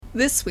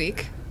this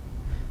week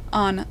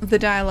on the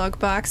Dialogue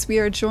Box, we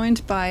are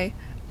joined by,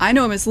 I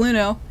know him as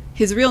Luno,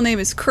 his real name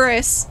is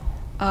Chris,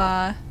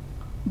 the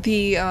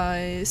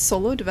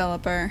solo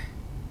developer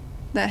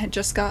that had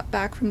just got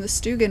back from the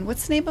Stugan.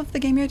 What's the name of the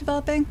game you're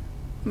developing?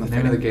 The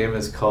name of the game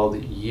is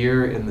called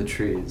Year in the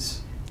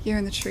Trees. Year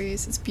in the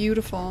Trees. It's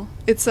beautiful.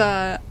 It's,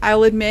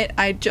 I'll admit,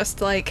 I just,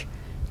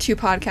 2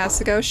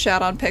 podcasts ago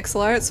shat on pixel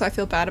art, so I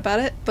feel bad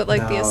about it, but,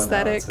 the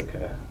aesthetic... No, it's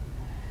okay.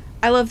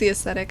 I love the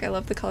aesthetic. I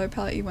love the color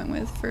palette you went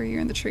with for Year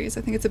in the Trees.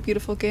 I think it's a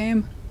beautiful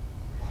game.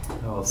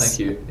 Oh, well, thank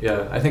you.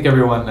 Yeah, I think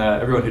everyone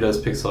who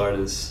does pixel art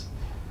is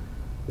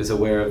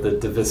aware of the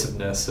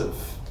divisiveness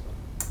of...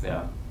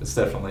 Yeah, it's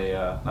definitely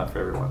not for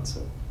everyone,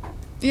 so...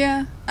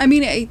 Yeah, I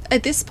mean,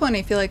 at this point,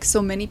 I feel like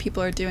so many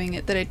people are doing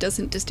it that it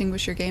doesn't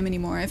distinguish your game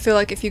anymore. I feel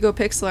like if you go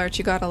pixel art,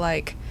 you gotta,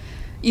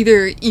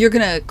 either you're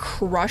gonna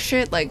crush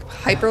it, like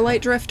Hyper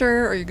Light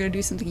Drifter, or you're gonna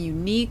do something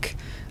unique.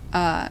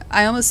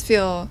 I almost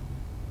feel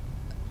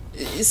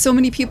so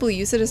many people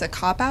use it as a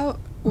cop-out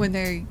when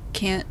they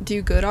can't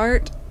do good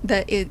art,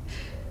 that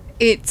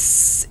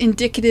it's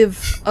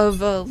indicative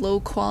of a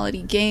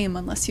low-quality game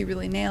unless you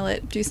really nail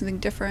it, do something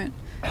different.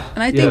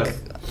 And I think...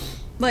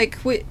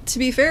 to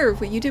be fair,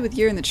 what you did with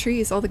Year in the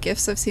Trees, all the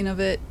GIFs I've seen of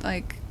it,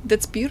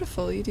 that's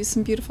beautiful. You do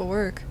some beautiful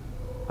work.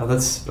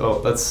 That's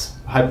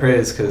high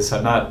praise, because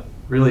I'm not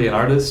really an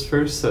artist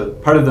first. So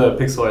part of the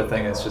pixel art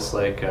thing is just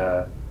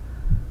out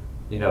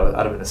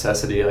of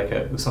necessity.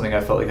 It was something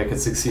I felt like I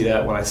could succeed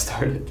at when I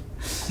started.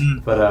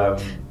 But I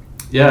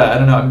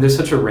don't know. I mean, there's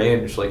such a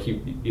range.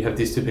 You have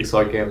these 2 pixel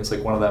art games.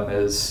 One of them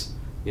is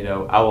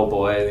Owl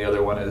Boy, and the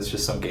other one is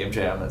just some game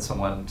jam that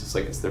someone just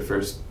it's their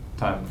first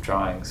time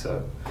drawing.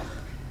 So.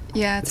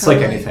 Yeah, it's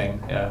totally. like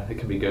anything. Yeah, it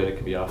can be good, it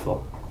can be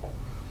awful.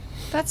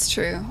 That's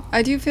true.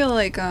 I do feel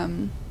like,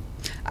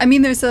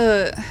 there's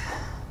the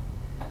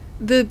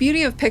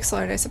beauty of pixel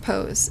art, I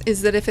suppose,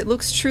 is that if it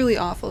looks truly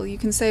awful, you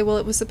can say, well,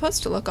 it was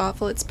supposed to look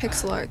awful, it's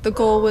pixel art. The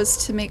goal was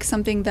to make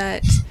something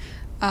that,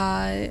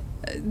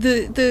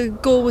 the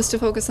goal was to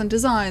focus on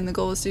design, the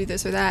goal was to do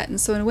this or that,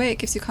 and so in a way it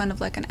gives you kind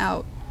of an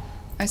out,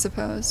 I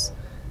suppose.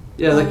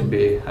 Yeah, that can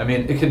be. I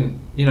mean, it can,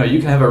 you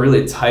can have a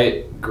really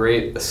tight,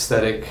 great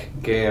aesthetic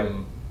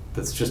game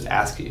that's just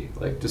ASCII,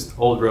 just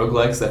old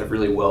roguelikes that have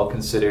really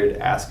well-considered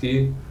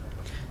ASCII.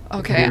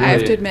 Okay, really, I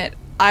have to admit,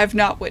 I've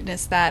not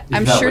witnessed that.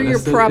 I'm sure you're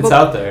probably... It's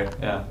out there,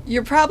 yeah.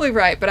 You're probably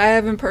right, but I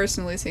haven't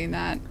personally seen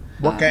that.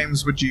 What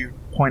games would you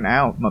point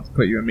out, not to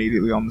put you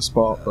immediately on the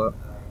spot, but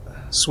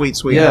sweet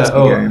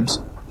ASCII games?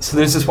 So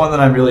there's this one that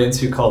I'm really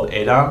into called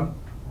ADOM,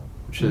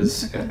 which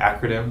is an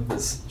acronym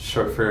that's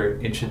short for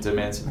Ancient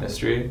Demands of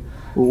Mystery.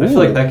 I feel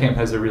like that game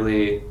has a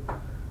really...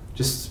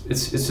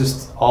 it's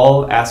just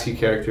all ASCII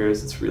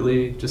characters. It's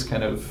really just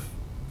kind of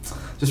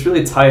just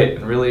really tight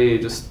and really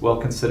just well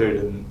considered,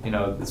 and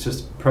it's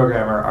just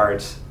programmer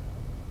art,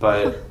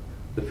 but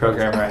the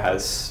programmer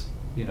has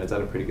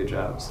done a pretty good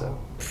job. So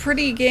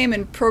pretty game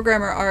and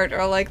programmer art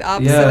are the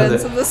opposite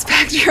ends of the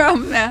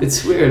spectrum. Yeah.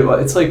 It's weird. Well,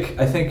 it's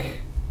I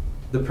think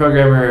the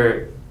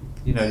programmer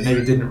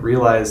maybe didn't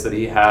realize that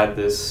he had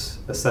this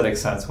aesthetic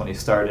sense when he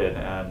started,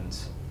 and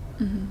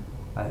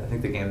I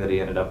think the game that he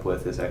ended up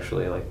with is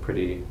actually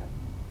pretty,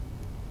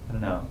 I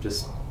don't know,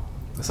 just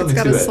something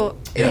to it. Soul.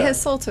 Yeah. It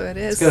has soul to it.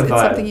 It's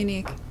something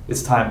unique.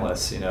 It's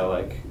timeless,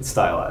 it's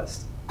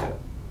stylized. Yeah.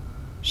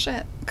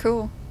 Shit,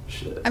 cool.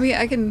 Shit. I mean,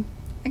 I can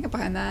get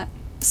behind that.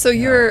 So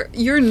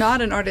you're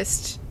not an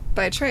artist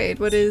by trade.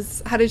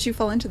 How did you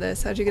fall into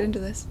this? How did you get into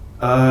this?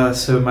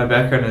 So my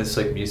background is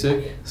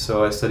music.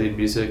 So I studied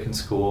music in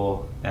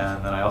school,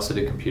 and then I also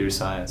did computer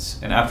science.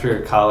 And after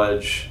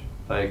college,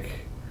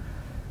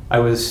 I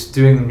was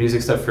doing the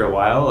music stuff for a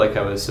while.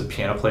 I was a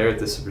piano player at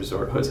this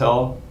resort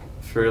hotel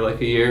for a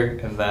year,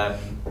 and then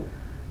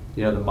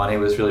the money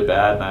was really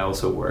bad, and I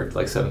also worked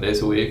 7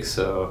 days a week.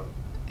 So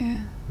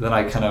then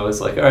I kind of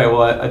was all right,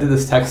 well, I did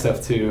this tech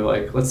stuff too.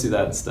 Let's do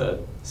that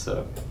instead.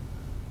 So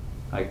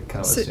I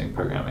kind of was doing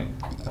programming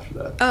after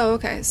that. Oh,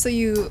 okay. So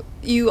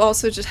you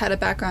also just had a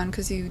background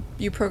because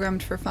you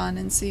programmed for fun,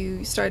 and so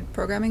you started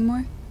programming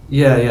more?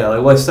 Yeah.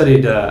 I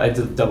studied, I did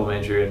a double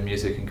major in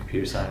music and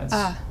computer science.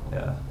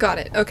 Yeah. Got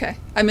it. Okay.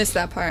 I missed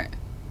that part.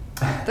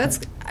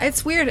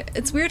 It's weird.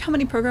 It's weird how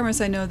many programmers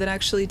I know that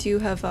actually do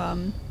have,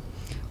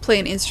 play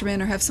an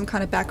instrument or have some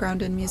kind of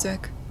background in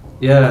music.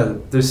 Yeah,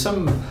 there's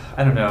some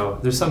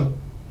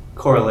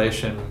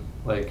correlation,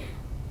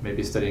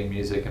 maybe studying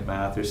music and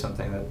math or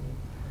something, that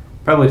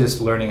probably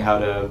just learning how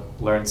to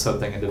learn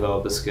something and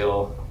develop a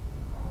skill.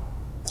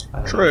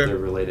 I don't know if they're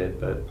related,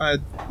 but...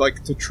 I'd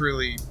like to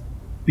truly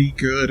be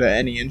good at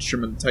any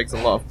instrument takes a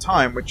lot of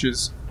time, which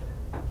is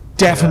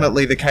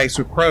definitely the case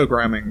with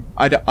programming.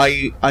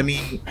 I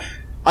mean,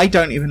 I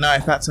don't even know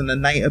if that's an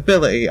innate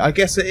ability. I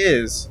guess it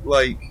is,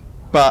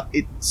 but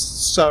it's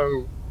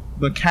so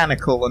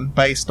mechanical and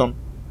based on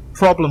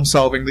problem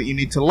solving that you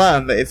need to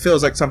learn that it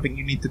feels like something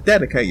you need to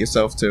dedicate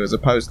yourself to, as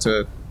opposed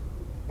to,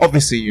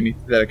 obviously you need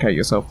to dedicate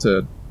yourself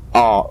to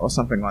art or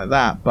something like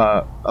that,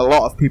 but a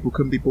lot of people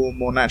can be born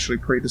more naturally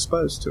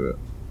predisposed to it.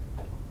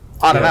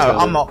 I don't Yeah, know.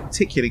 totally. I'm not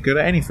particularly good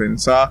at anything,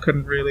 so I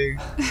couldn't really.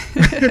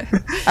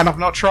 And I've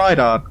not tried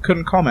hard.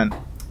 Couldn't comment.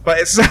 But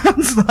it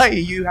sounds like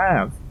you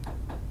have.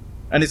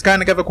 And it's going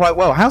together quite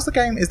well. How's the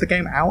game? Is the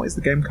game out? Is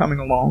the game coming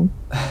along?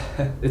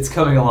 It's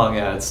coming along,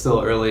 yeah. It's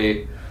still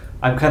early.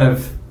 I'm kind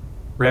of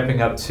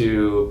ramping up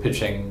to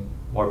pitching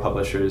more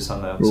publishers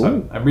on them. So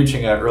Ooh. I'm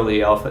reaching an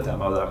early alpha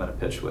demo that I'm going to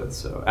pitch with.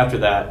 So after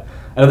that,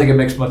 I don't think it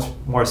makes much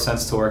more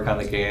sense to work on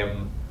the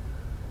game.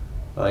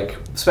 Like,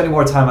 spending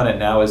more time on it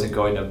now isn't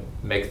going to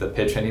make the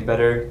pitch any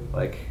better.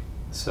 Like,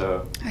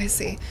 so... I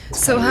see.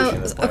 It's So kind of how?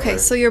 reaching the point Okay, where-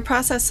 so your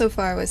process so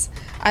far was,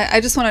 I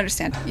just want to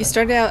understand. You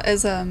started out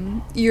as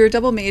you were a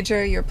double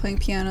major. You were playing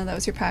piano. That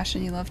was your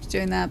passion. You loved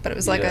doing that. But it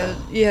was like Yeah.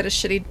 you had a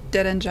shitty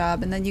dead end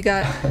job, and then you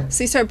got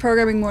so you started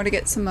programming more to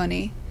get some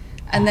money,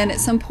 and then at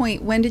some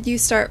point, when did you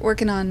start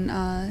working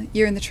on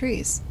Year in the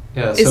Trees?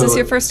 Yeah, Is so, this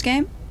your first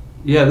game?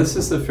 Yeah, this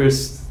is the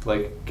first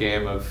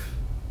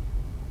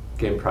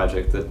game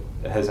project that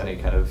has any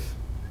kind of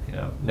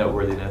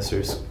noteworthiness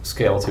or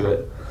scale to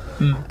it.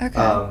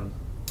 Okay.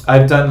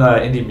 I've done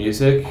indie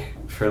music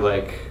for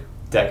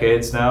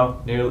decades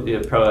now, nearly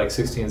probably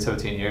 16,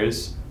 17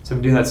 years. So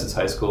I've been doing that since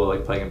high school,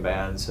 playing in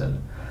bands and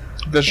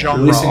The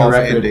genre releasing a of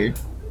record. indie.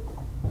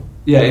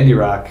 Yeah, indie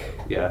rock.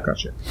 Yeah.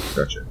 Gotcha.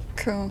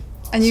 Cool.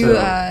 And you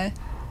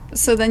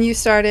so then you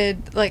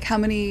started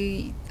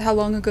how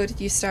long ago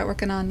did you start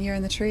working on Year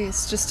in the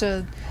Trees? Just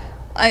to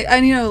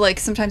I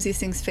sometimes these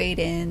things fade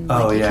in.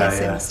 Oh, you yeah, can't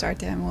say yeah. the start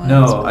time was.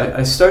 No,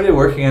 I started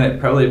working on it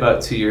probably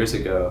about 2 years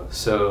ago.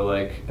 So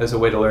as a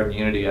way to learn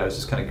Unity, I was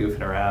just kind of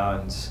goofing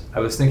around. I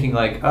was thinking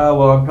oh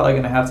well, I'm probably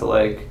gonna have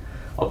to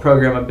I'll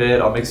program a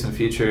bit, I'll make some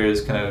features,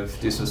 kind of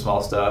do some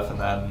small stuff, and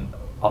then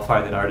I'll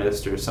find an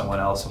artist or someone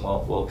else, and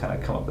we'll kind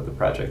of come up with a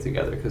project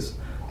together, because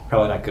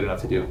probably not good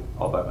enough to do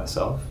all by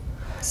myself.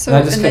 So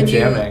And I just then kept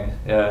jamming.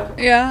 Yeah.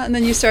 Yeah, and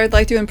then you started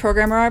doing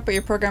programmer art, but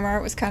your programmer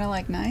art was kind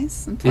of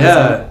nice and pleasant.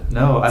 Yeah.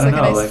 No, I It's don't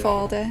like know. a nice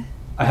fall day.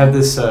 I have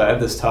this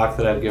talk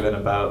that I've given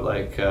about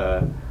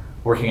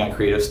working on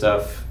creative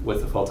stuff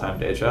with a full-time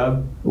day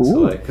job. Ooh.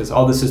 So because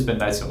all this has been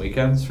nights and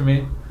weekends for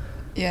me.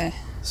 Yeah.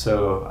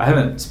 So I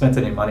haven't spent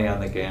any money on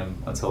the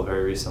game until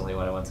very recently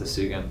when I went to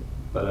Stugan.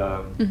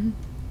 But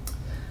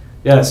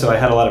yeah, so I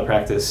had a lot of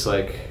practice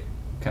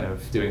kind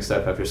of doing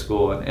stuff after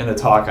school. And in the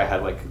talk I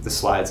had the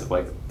slides of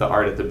the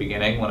art at the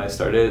beginning when I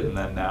started and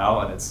then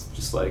now, and it's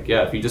just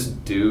if you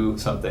just do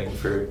something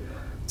for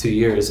 2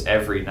 years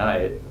every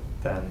night,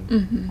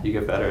 then you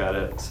get better at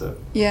it. So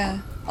Yeah.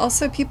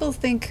 Also, people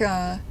think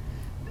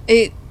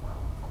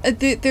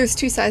there's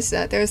two sides to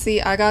that. There's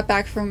the I got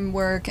back from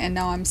work and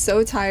now I'm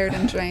so tired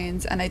and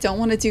drained and I don't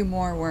want to do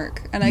more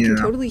work. And I can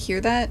Yeah. totally hear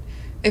that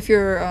if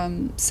you're,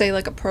 say,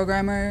 a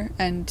programmer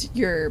and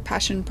your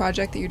passion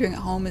project that you're doing at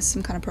home is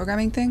some kind of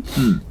programming thing.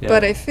 yeah.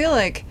 But I feel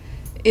like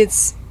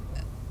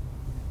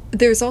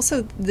there's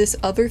also this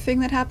other thing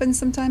that happens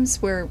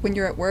sometimes where when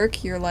you're at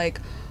work, you're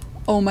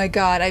oh my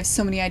god, I have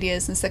so many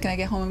ideas, and the second I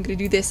get home I'm going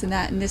to do this and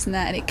that and this and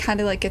that, and it kind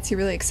of gets you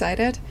really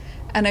excited.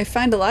 And I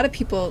find a lot of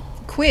people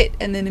quit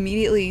and then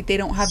immediately they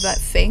don't have that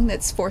thing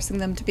that's forcing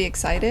them to be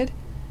excited.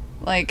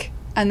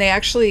 And they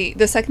actually,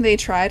 the second they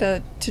try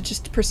to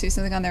just pursue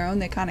something on their own,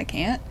 they kind of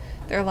can't.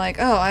 They're oh,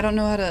 I don't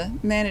know how to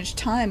manage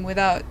time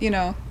without,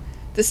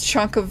 this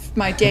chunk of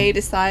my day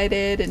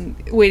decided, and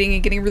waiting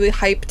and getting really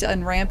hyped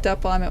and ramped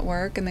up while I'm at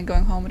work and then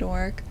going home to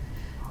work.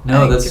 No, I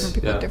think that's different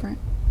people yeah. are different.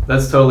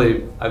 That's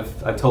totally. I've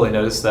totally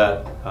noticed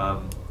that.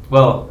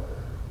 Well,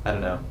 I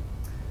don't know.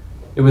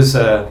 It was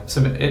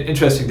some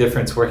interesting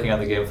difference working on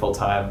the game full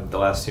time the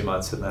last 2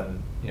 months, and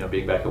then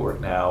being back at work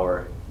now.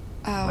 Or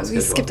Oh, my we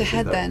schedule skipped hasn't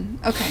ahead been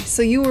then. Okay,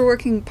 so you were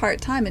working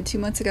part-time, and 2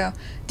 months ago,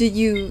 did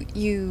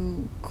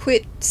you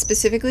quit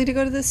specifically to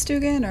go to the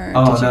Stugan, or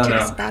Oh, did you no, take no.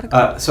 a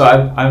sabbatical? So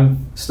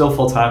I'm still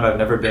full time. I've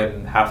never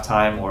been half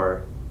time,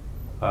 or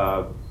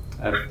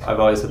I've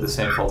always had the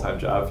same full time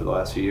job for the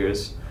last few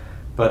years.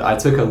 But I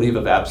took a leave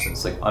of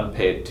absence,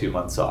 unpaid 2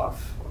 months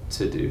off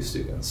to do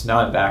Stugan. So now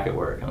I'm back at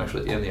work. I'm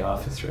actually in the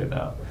office right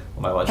now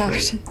on my lunch Oh,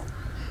 break.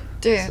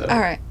 dude, So- all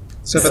right.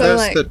 So for So, those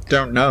like- that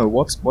don't know,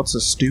 what's a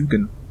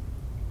Stugan?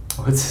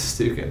 What's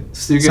a Stugan?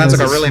 Stugan Sounds is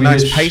like a really nice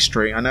Swedish-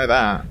 pastry. I know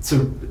that. It's a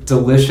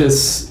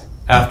delicious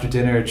after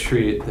dinner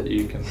treat that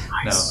you can.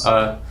 Nice.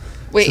 No,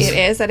 Wait, just- it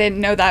is? I didn't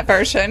know that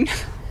version.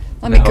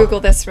 Let me No.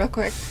 Google this real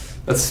quick.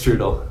 that's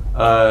strudel.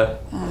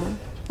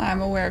 I'm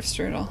aware of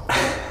strudel.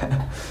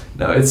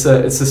 No, it's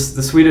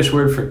the Swedish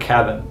word for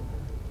cabin,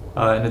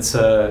 and it's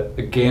a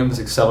games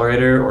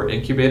accelerator or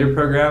incubator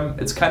program.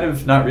 It's kind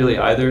of not really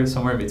either,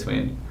 somewhere in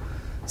between.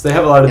 So they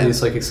have a lot of Yeah.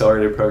 these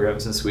accelerator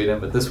programs in Sweden,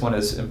 but this one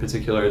is in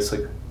particular. It's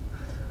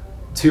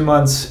 2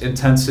 months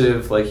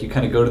intensive. You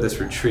kind of go to this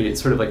retreat.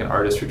 It's sort of like an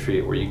artist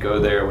retreat where you go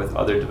there with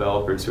other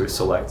developers who are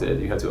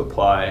selected. You have to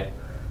apply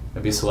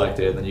and be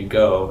selected, and then you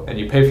go and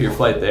you pay for your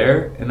flight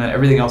there, and then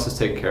everything else is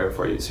taken care of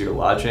for you. So your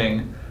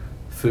lodging,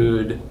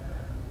 food,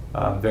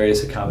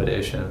 various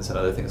accommodations, and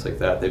other things like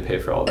that. They pay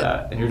for all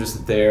that, and you're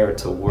just there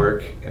to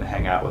work and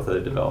hang out with other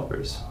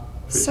developers.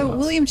 for 2 So months.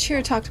 William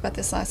Cheer talked about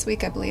this last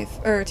week, I believe,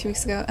 or 2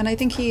 weeks ago, and I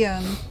think he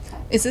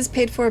is this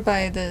paid for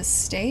by the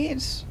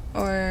state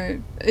or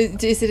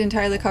is it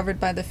entirely covered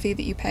by the fee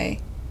that you pay?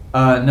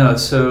 No,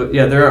 so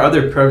yeah, there are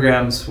other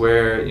programs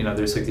where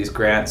there's like these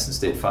grants and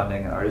state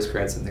funding and artist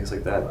grants and things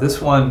like that. This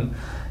one,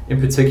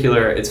 in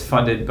particular, it's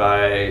funded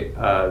by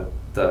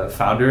the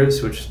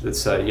founders, which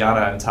it's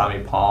Jana and Tommy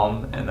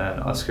Palm, and then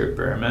Oscar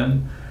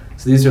Berman.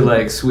 So these are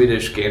like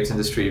Swedish games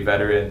industry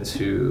veterans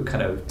who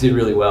kind of did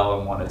really well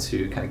and wanted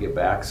to kind of give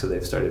back, so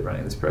they've started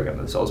running this program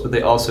themselves. But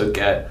they also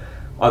get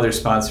other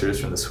sponsors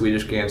from the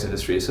Swedish games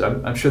industry,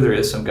 so I'm sure there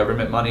is some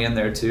government money in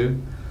there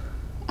too.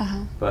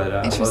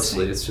 But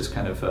mostly it's just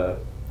kind of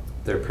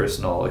their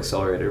personal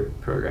accelerator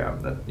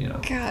program that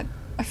God,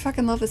 I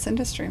fucking love this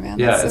industry, man.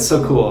 Yeah, That's it's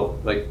so cool.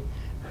 Like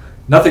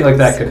nothing like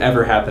that could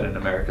ever happen in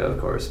America, of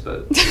course,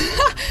 but.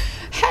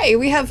 Hey,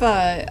 we have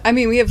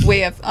we have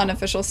way of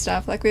unofficial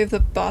stuff. Like we have the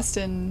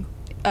Boston.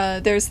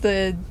 There's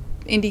the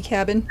Indie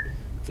Cabin,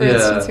 for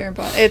instance, here in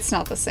Boston. It's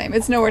not the same.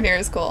 It's nowhere near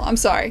as cool. I'm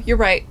sorry. You're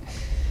right.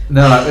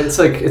 No,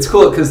 it's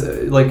cool because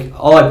like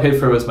all I paid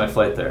for was my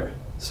flight there.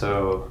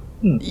 So.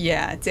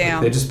 Yeah, damn.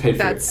 Like, they just paid for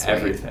That's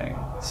everything.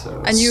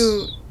 So. And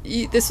you,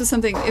 this was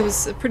something. It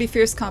was a pretty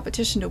fierce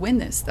competition to win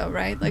this, though,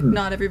 right? Like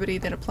not everybody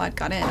that applied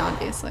got in,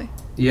 obviously.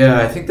 Yeah,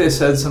 I think they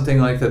said something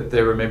like that.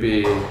 There were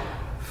maybe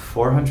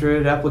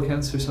 400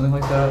 applicants or something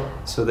like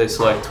that. So they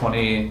select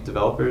 20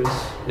 developers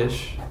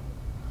ish.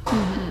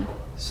 Mm-hmm.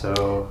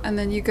 So. And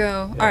then you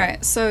go. Yeah. All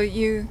right. So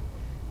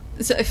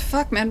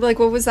fuck, man. Like,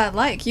 what was that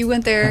like? You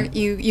went there.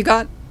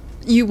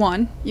 You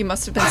won. You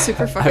must have been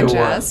super fucking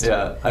jazzed.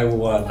 Yeah, I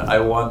won. I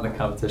won the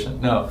competition.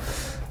 No,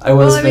 I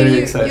was very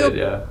excited.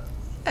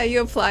 Yeah.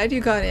 You applied.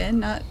 You got in.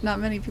 Not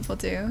many people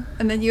do.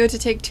 And then you had to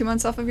take 2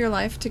 months off of your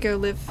life to go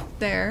live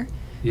there.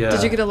 Yeah.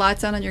 Did you get a lot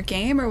done on your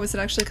game, or was it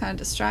actually kind of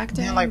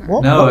distracting? Yeah, like it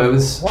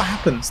was. What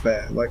happens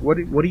there? Like, what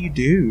do you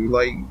do?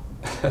 Like,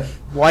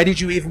 why did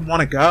you even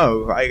want to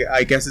go?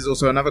 I guess is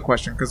also another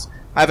question, because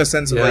I have a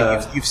sense of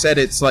like you've said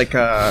it's like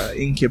a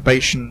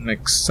incubation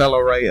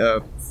accelerator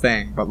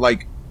thing, but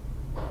like,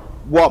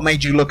 what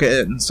made you look at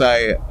it and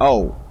say,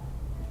 oh,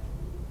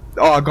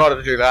 I got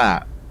to do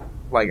that?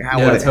 Like, how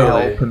would it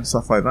help and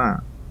stuff like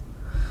that?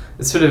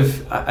 It's sort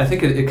of. I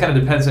think it kind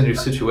of depends on your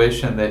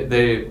situation.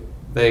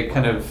 They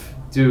kind of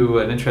do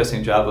an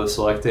interesting job of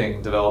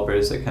selecting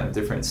developers at kind of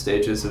different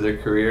stages of their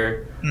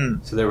career.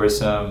 So there were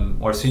some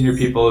more senior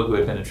people who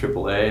had been in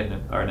AAA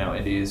and are now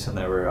indies, and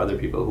there were other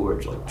people who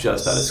were like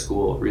just out of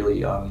school, really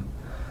young.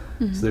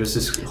 Mm-hmm. So there's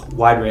this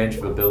wide range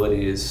of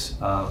abilities.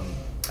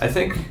 I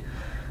think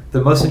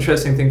the most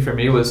interesting thing for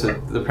me was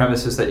that the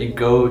premise is that you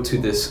go to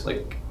this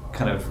like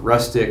kind of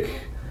rustic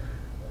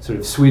sort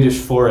of Swedish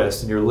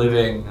forest, and you're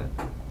living.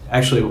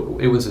 Actually,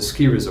 it was a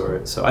ski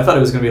resort, so I thought it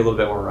was going to be a little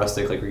bit more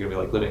rustic, like we're going to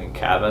be like living in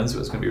cabins. It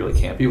was going to be really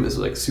campy. It was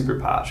like super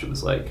posh. It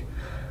was like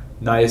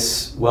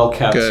nice,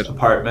 well-kept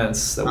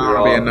apartments that we were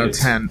all in no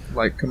tent.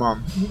 Like, come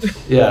on.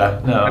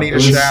 Yeah, no. I need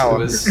a shower. It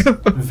was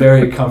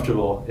very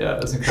comfortable. Yeah,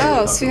 it was incredibly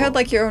comfortable. So you had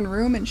like your own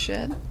room and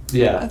shit.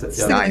 Yeah,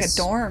 nice. Like a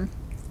dorm.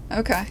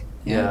 Okay.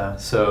 Yeah.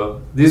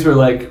 So these were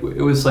like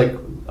it was like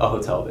a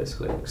hotel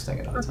basically, like staying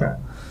in a hotel.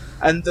 Okay.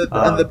 And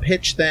the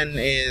pitch then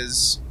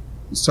is.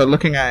 So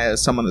looking at it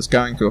as someone that's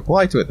going to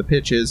apply to it, the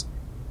pitch is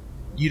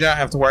you don't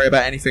have to worry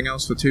about anything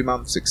else for 2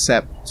 months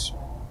except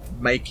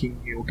making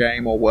your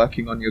game or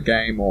working on your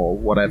game or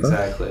whatever.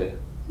 Exactly.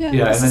 Yeah,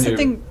 this is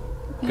something.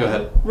 Go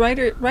ahead.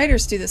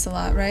 Writers do this a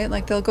lot, right?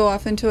 Like they'll go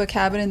off into a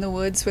cabin in the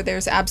woods where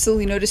there's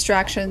absolutely no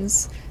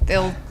distractions.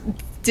 They'll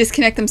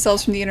disconnect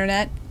themselves from the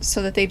internet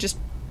so that they just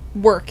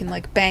work and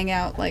like bang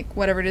out like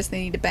whatever it is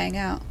they need to bang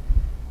out.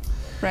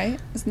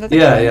 Right? Isn't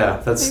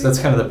that that's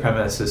kind of the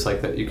premise, is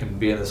like that you can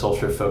be in this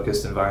ultra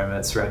focused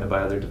environment surrounded by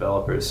other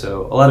developers.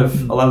 So a lot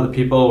of the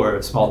people were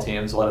small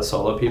teams, a lot of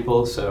solo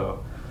people.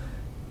 So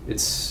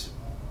it's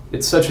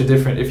such a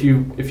different if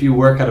you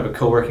work out of a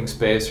co-working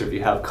space, or if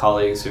you have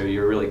colleagues, or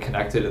you're really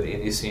connected in the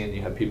indie scene,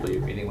 you have people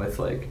you're meeting with,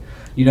 like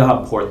you know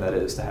how important that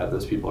is to have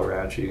those people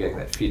around you, getting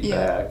that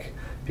feedback,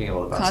 being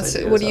able to bounce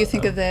ideas. What do you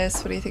think of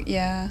this? What do you think?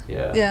 Yeah.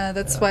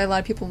 That's why a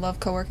lot of people love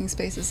co-working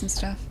spaces and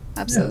stuff.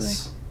 Absolutely.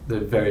 Yes. They're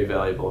very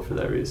valuable for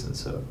that reason.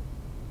 So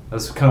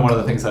that's kind of one of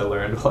the things I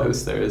learned while I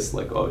was there, is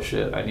like, oh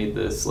shit, I need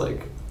this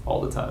like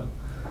all the time.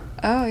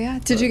 Oh yeah.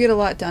 Did you get a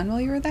lot done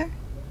while you were there?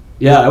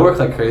 Yeah, I worked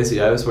like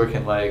crazy. I was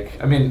working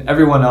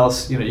everyone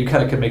else, you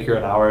kind of can make your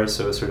own hours,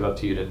 so it's sort of up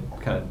to you to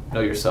kind of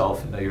know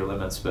yourself and know your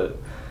limits. But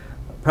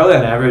probably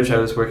on average, I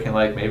was working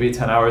like maybe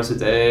 10 hours a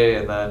day,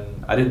 and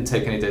then I didn't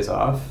take any days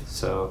off.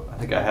 So I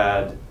think I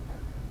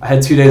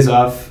had 2 days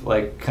off,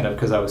 like, kind of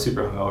because I was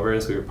super hungover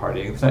as we were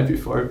partying the night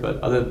before. But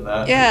other than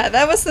that... Yeah,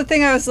 that was the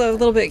thing I was a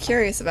little bit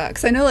curious about.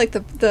 Because I know, like,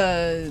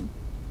 the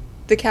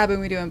cabin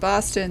we do in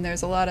Boston,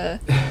 there's a lot of...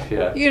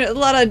 yeah. A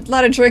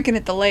lot of drinking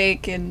at the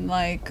lake. And,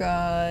 like,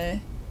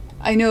 I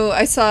know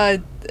I saw...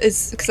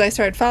 Because I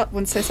started...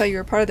 Once I saw you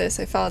were part of this,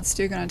 I followed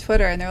Stugan on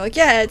Twitter. And they're like,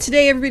 yeah,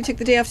 today everybody took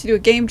the day off to do a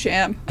game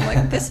jam. I'm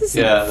like, this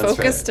isn't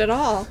focused at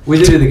all. We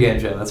did do the game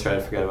jam. That's right.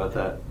 I forgot about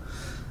that.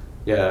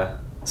 Yeah.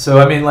 So,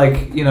 I mean,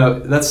 like,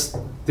 that's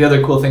the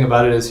other cool thing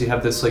about it, is you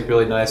have this, like,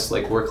 really nice,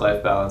 like,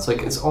 work-life balance.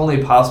 Like, it's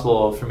only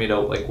possible for me to,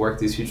 like, work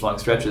these huge, long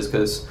stretches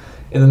because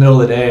in the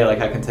middle of the day, like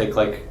I can take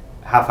like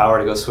half hour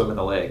to go swim in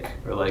the lake,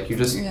 or like you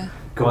just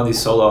go on these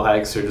solo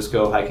hikes, or just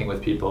go hiking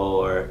with people,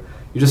 or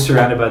you're just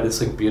surrounded by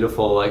this like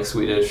beautiful like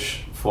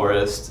Swedish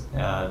forest.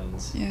 And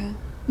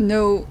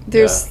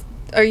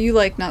are you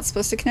like not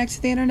supposed to connect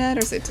to the internet,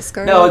 or is it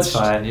discouraged? No, it's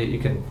fine. You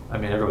can. I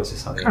mean, everyone's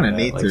just on the internet.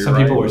 Need like to, some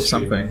right? people were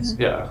Something.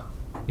 Yeah,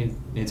 you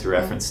need to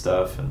reference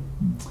stuff. And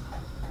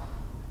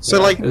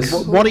so like,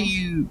 what are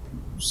you?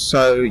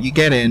 So you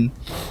get in,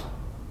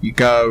 you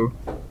go,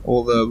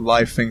 all the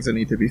life things that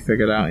need to be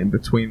figured out in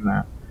between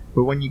that.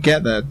 But when you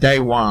get there, day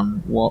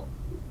one,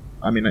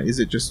 is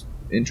it just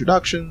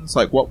introductions?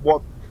 Like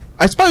what?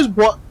 I suppose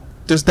what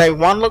does day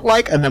one look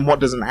like, and then what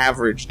does an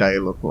average day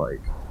look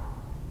like?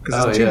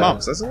 Because it's 2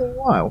 months. That's a little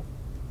while.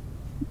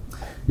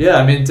 Yeah,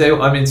 I mean,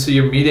 so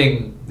you're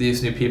meeting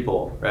these new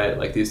people, right?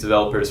 Like these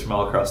developers from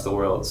all across the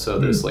world. So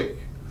there's like,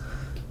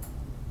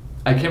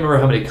 I can't remember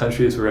how many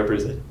countries were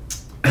represented.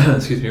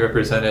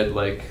 Represented.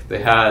 Like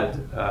they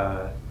had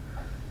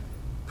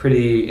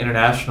pretty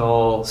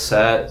international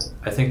set.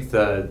 I think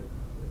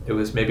it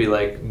was maybe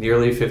like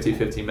nearly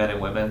 50-50 men and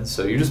women.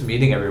 So you're just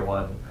meeting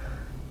everyone.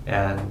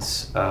 And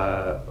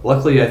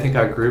luckily, I think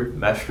our group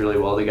meshed really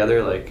well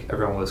together. Like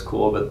everyone was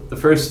cool. But the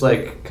first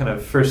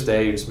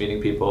day, you're just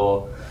meeting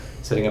people,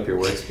 setting up your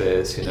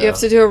workspace. You have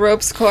to do a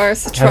ropes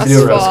course, a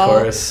ropes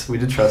course. We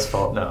did trust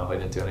fall. No, we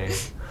didn't do any.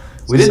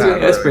 We didn't do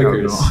any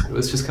icebreakers. It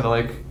was just kind of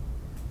like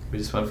we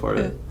just went for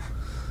it.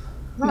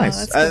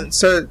 Nice. And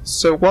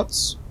so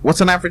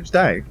what's an average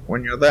day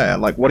when you're there?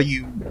 Like, what are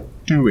you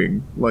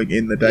doing like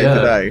in the day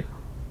to day?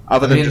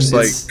 Other than just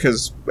like,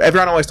 because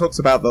everyone always talks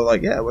about we're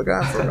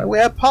going for it. We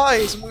had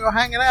pies and we were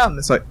hanging out, and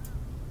it's like,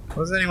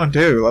 what does anyone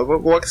do? Like,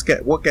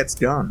 what gets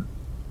done?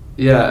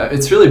 Yeah,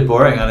 it's really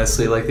boring,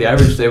 honestly. Like the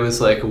average day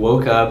was like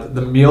woke up.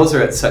 The meals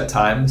are at set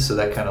times, so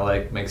that kind of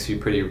like makes you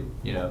pretty.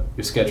 Your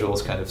schedule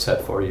is kind of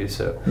set for you.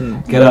 So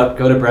get up,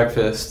 go to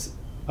breakfast.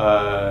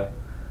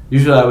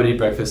 Usually I would eat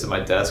breakfast at my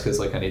desk because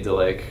like I need to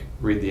like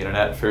read the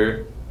internet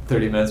for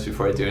 30 minutes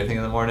before I do anything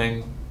in the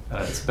morning.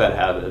 It's a bad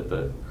habit,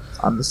 but.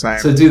 I'm the same.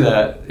 So do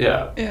that,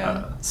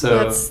 yeah.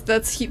 So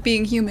that's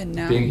being human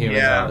now. Being human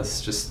now is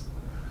just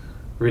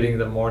reading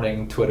the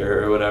morning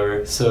Twitter or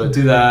whatever. So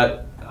do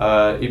that,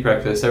 eat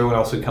breakfast. Everyone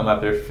else would come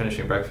up there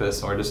finishing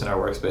breakfast, and we're just in our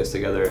workspace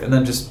together, and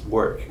then just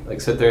work. Like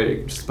sit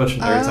there, just a bunch of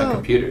nerds on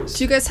computers.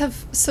 Do you guys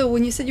have? So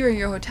when you said you were in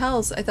your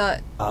hotels, I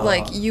thought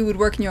like you would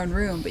work in your own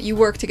room, but you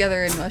work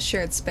together in a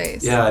shared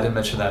space. Yeah, I didn't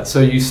mention that.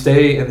 So you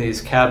stay in these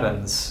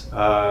cabins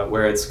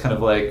where it's kind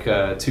of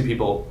like 2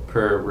 people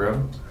per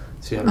room.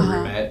 So you have a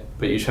roommate,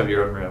 but you each have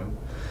your own room.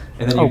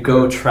 And then you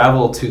go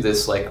travel to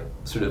this like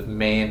sort of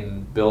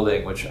main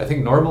building, which I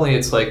think normally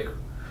it's like,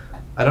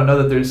 I don't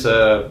know that there's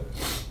an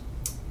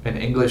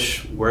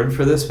English word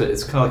for this, but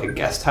it's kind of like a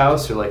guest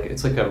house, or like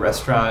it's like a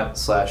restaurant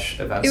 / event space.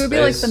 It would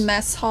be like the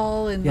mess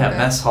hall in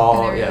mess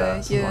hall,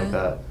 something like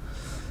that.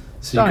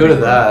 So you go to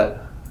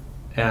that,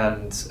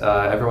 and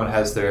everyone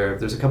has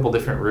there's a couple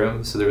different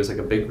rooms. So there was like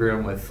a big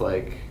room with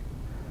like,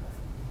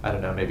 I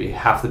don't know, maybe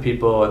half the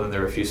people, and then there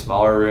were a few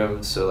smaller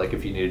rooms. So like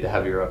if you needed to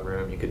have your own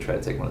room, you could try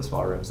to take one of the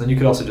smaller rooms. Then you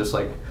could also just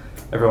like,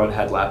 everyone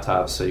had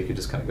laptops, so you could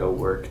just kind of go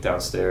work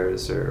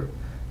downstairs or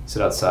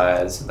sit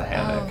outside, sit in the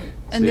hammock.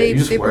 And they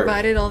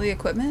provided all the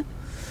equipment?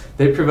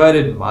 They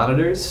provided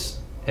monitors,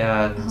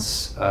 and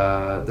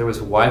there was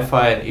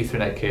Wi-Fi and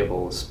Ethernet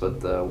cables, but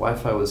the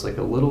Wi-Fi was like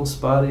a little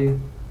spotty.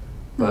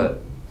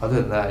 But other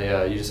than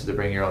that, you just had to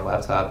bring your own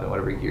laptop and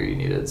whatever gear you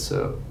needed.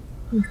 So.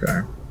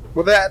 Okay.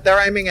 Well,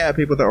 they're aiming at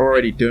people that are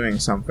already doing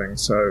something,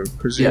 so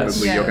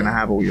presumably you're going to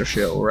have all your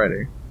shit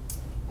already.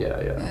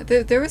 Yeah.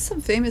 There was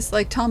some famous,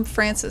 like Tom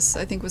Francis,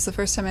 I think was the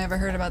first time I ever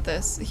heard about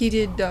this. He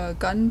did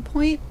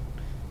Gunpoint.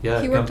 Yeah,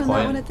 he worked on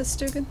that one at the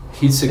Stugan?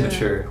 Heat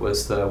Signature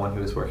was the one he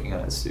was working on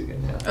at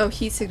Stugan, yeah. Oh,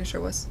 Heat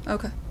Signature was.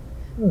 Okay.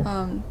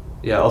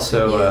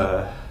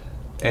 Also,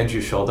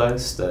 Andrew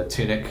Schuldeis, the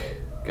Tunic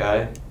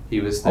guy, he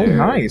was there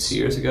 2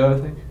 years ago, I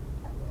think.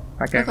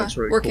 That game was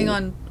really working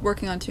cool.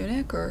 Working on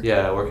Tunic, or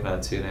working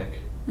on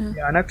Tunic.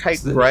 Yeah, I know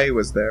Kate Gray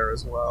was there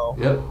as well.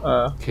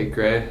 Yep. Kate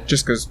Gray.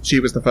 Just because she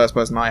was the first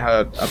person I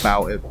heard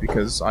about it,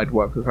 because I'd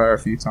worked with her a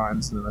few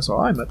times, and then I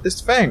saw I'm at this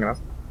thing, and I was,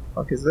 what the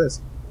fuck is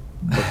this?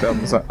 And looked up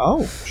and was like,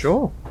 oh,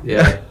 sure.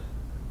 Yeah.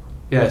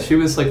 Yeah, she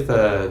was like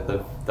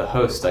the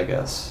host, I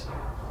guess.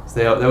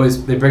 So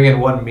they bring in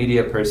one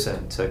media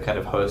person to kind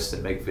of host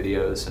and make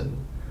videos and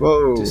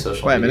do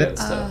social media and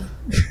stuff.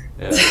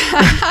 Yeah.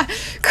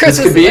 Chris,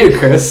 this could be you,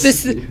 Chris.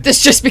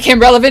 This just became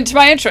relevant to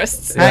my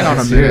interests. Hang on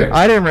a minute.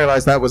 I didn't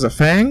realize that was a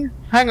thing.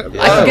 Hang on.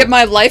 I could get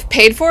my life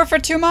paid for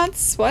 2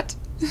 months? What?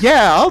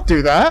 Yeah, I'll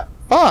do that.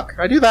 Fuck,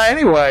 I do that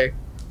anyway.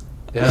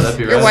 Yeah, that'd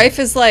be right. Your wife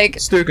is like...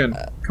 Stugan,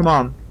 come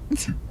on.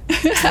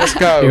 Let's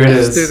go.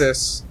 Let's do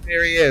this.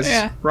 Here he is,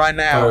 right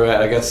now. All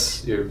right, I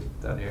guess you're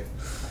down here.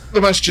 The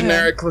most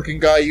generic-looking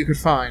guy you could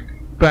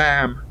find.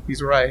 Bam.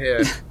 He's right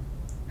here.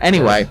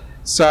 Anyway,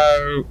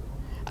 so...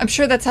 I'm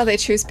sure that's how they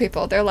choose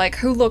people. They're like,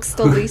 who looks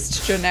the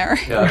least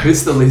generic? Yeah,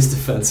 who's the least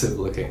offensive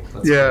looking?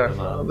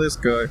 This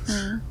guy.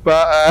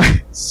 But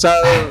so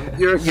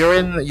you're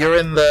in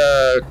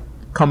the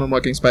common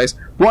working space.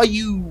 What are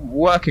you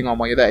working on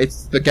while you're there?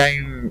 It's the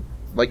game,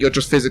 like you're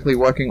just physically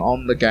working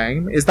on the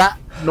game. Is that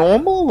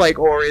normal? Like,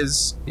 or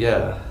is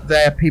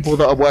there people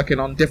that are working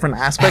on different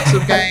aspects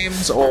of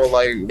games, or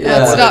like?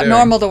 Yeah, it's not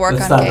normal to work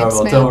on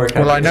games, man. Don't work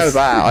on I know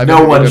that. I've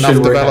no one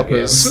interviewed should enough work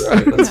developers.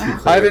 on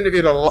games. I've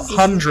interviewed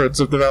hundreds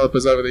of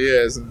developers over the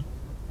years, and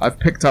I've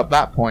picked up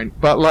that point.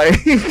 But like,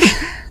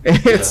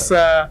 it's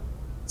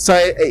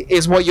so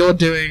is what you're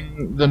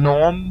doing the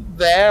norm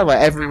there? Like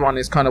everyone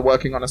is kind of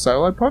working on a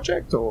solo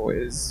project, or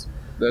is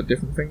there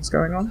different things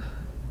going on?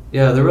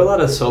 Yeah, there were a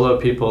lot of solo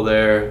people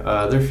there. There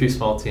are a few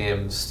small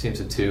teams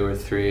of 2 or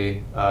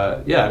 3.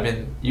 Yeah, I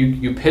mean,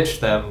 you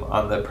pitch them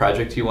on the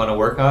project you want to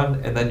work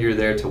on, and then you're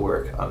there to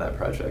work on that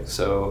project.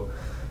 So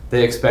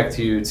they expect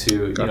you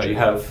to, Gotcha. You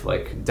have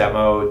like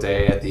demo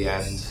day at the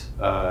end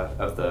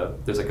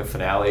there's like a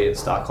finale in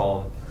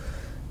Stockholm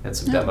and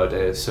some demo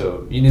days.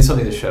 So you need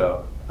something to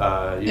show. You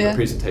have a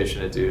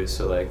presentation to do.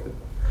 So like,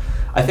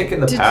 I think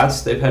in the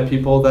past they've had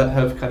people that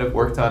have kind of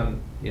worked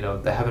on,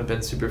 they haven't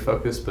been super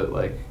focused, but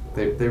like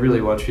they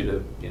really want you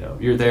to,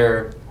 you're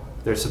there,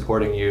 they're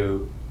supporting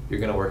you, you're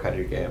going to work on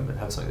your game and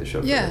have something to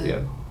show for it at the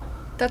end.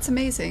 That's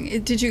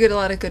amazing. Did you get a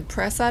lot of good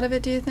press out of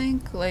it, do you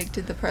think? Like,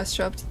 did the press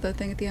show up to the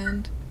thing at the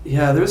end?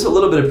 Yeah, there was a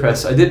little bit of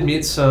press. I did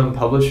meet some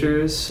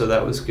publishers, so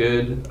that was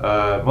good.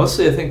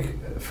 Mostly, I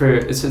think,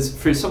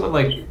 for someone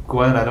like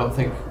Gwen, I don't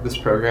think this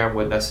program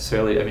would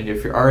necessarily, I mean,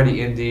 if you're already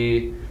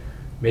indie,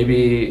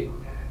 maybe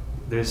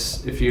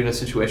if you're in a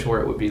situation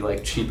where it would be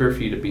like cheaper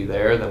for you to be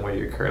there than where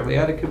you're currently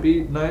at, it could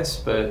be nice,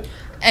 but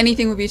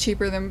anything would be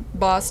cheaper than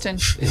Boston.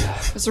 Yeah.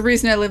 There's a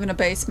reason I live in a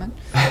basement.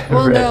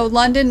 Well, Right. No,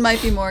 London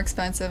might be more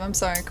expensive. I'm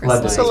sorry, Chris.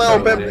 London's It's a little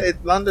London.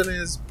 bit. London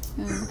is.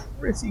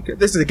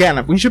 This is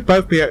again. We should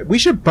both be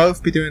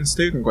doing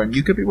Stugan and Gwen.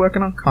 You could be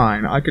working on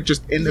Kine. I could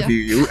just interview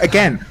you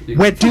again.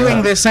 We're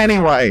doing this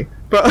anyway,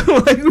 but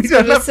like, we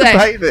don't have to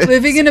pay this.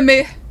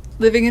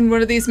 Living in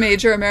one of these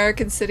major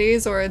American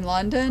cities or in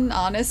London,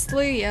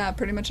 honestly, yeah,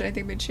 pretty much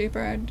anything would be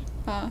cheaper.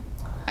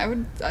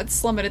 I'd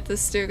slum it at the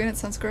Stugan. It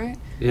sounds great.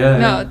 Yeah.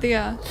 No,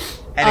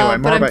 Anyway,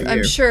 more about you.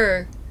 I'm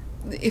sure,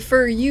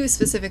 for you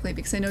specifically,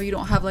 because I know you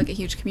don't have like a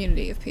huge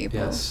community of people.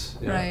 Yes.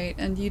 Yeah. Right,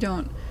 and you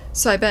don't.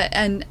 So I bet,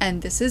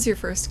 and this is your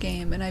first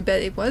game, and I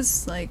bet it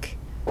was like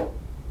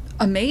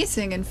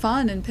amazing and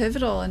fun and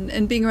pivotal,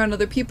 and being around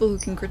other people who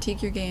can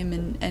critique your game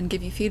and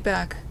give you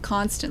feedback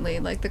constantly,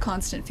 like the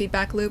constant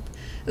feedback loop,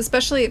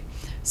 especially.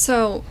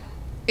 So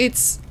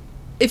it's,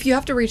 if you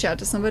have to reach out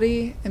to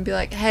somebody and be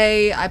like,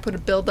 hey, I put a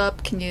build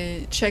up, can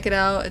you check it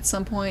out at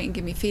some point and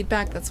give me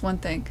feedback, that's one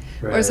thing.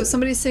 Right. Whereas if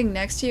somebody's sitting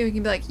next to you, you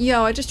can be like,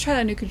 yo, I just tried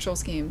out a new control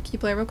scheme, can you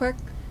play it real quick?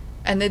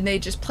 And then they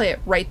just play it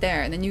right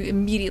there, and then you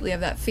immediately have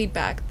that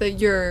feedback. That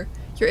your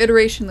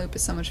iteration loop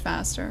is so much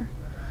faster.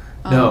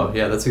 No,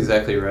 yeah, that's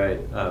exactly right.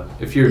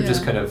 If you're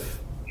just kind of,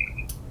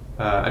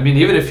 I mean,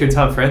 even if you're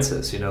Tom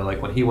Francis,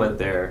 like when he went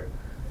there,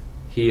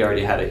 he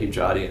already had a huge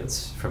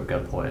audience from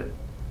Gunpoint.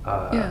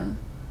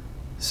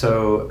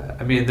 So,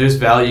 I mean, there's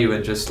value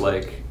in just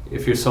like,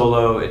 if you're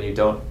solo and you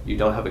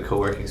don't have a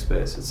co-working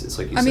space, it's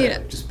like you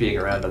said, just being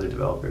around other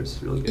developers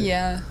is really good.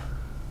 Yeah.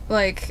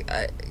 Like,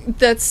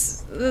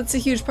 that's a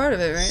huge part of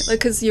it, right? Like,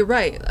 because you're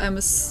right.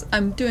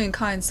 I'm doing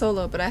Kine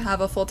solo, but I have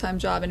a full-time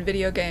job in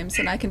video games,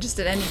 and I can just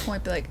at any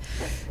point be like,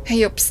 hey,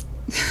 yo, psst.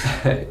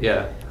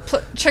 Yeah.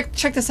 Check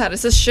this out.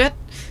 Is this shit?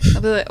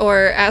 I'll be like,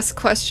 or ask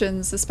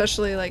questions,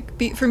 especially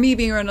like for me,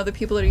 being around other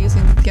people that are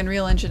using the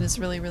Unreal Engine is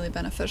really, really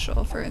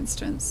beneficial. For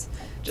instance,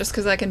 just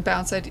because I can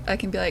bounce, I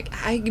can be like,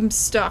 I'm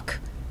stuck.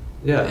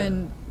 Yeah.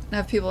 And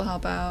have people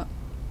help out.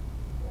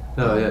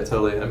 No, yeah,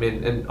 totally. I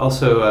mean, and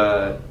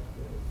also.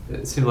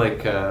 It seemed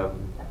like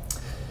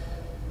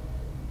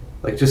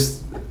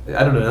just,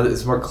 I don't know,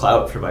 it's more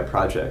clout for my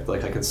project.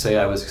 Like, I could say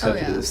I was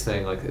accepted to this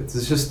thing. Like,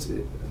 it's just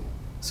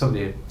so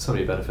many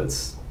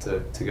benefits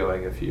to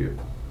going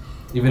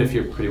even if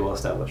you're pretty well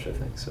established, I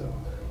think. So,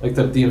 like,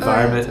 the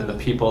environment and the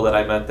people that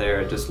I met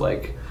there, just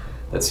like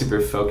that super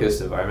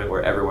focused environment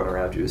where everyone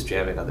around you is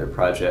jamming on their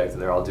project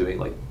and they're all doing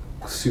like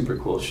super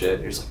cool shit.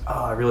 And you're just like,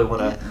 oh, I really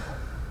want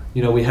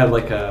to, we had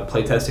like a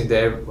playtesting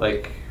day,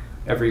 like,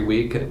 every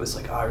week, and it was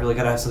like, oh, I really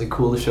gotta have something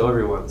cool to show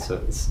everyone, so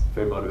it's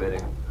very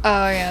motivating.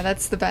 Oh yeah,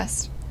 that's the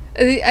best.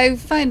 I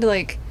find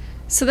like,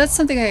 so that's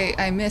something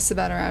I miss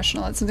about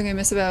Irrational. That's something I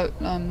miss about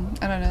I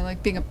don't know,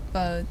 like being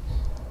a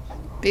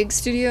big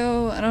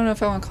studio. I don't know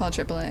if I want to call it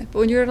AAA, but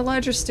when you're at a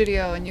larger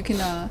studio and you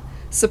can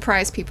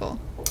surprise people.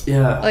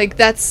 Yeah. Like,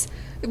 that's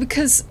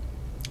because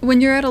when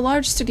you're at a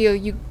large studio,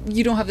 you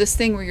don't have this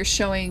thing where you're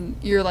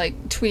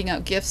like tweeting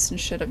out GIFs and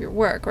shit of your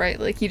work, right?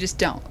 Like, you just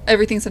don't.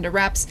 Everything's under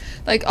wraps.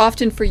 Like,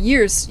 often for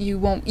years, you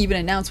won't even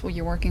announce what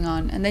you're working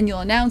on, and then you'll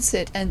announce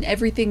it, and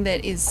everything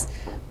that is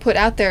put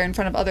out there in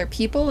front of other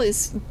people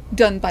is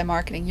done by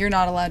marketing. You're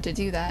not allowed to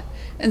do that.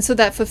 And so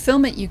that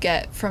fulfillment you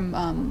get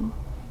from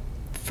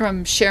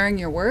sharing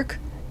your work,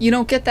 you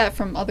don't get that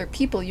from other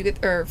people.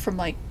 Or from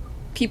like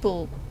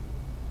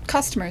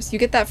customers. You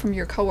get that from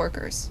your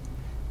coworkers.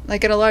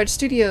 Like, at a large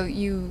studio,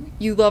 you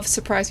love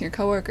surprising your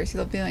coworkers. You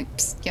love being like,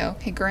 psst, yo,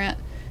 hey, Grant,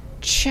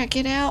 check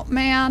it out,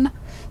 man.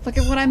 look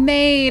at what I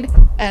made.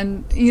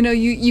 And, you know,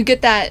 you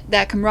get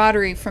that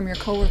camaraderie from your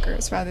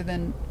coworkers rather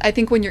than, I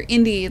think when you're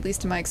indie, at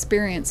least in my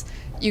experience,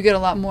 you get a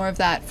lot more of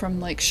that from,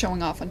 like,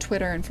 showing off on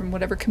Twitter and from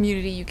whatever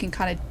community you can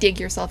kind of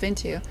dig yourself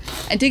into.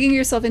 And digging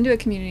yourself into a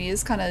community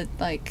is kind of,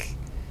 like,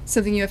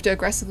 something you have to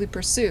aggressively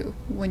pursue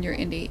when you're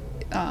indie.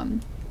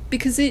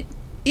 Because it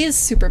is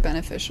super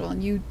beneficial,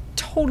 and you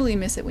totally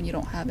miss it when you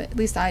don't have it. At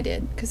least I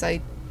did, because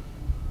I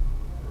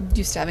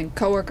used to having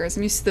coworkers.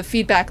 I'm used to the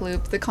feedback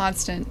loop, the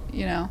constant,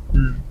 you know,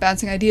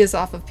 bouncing ideas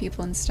off of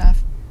people and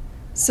stuff.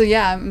 So,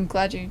 yeah, I'm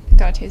glad you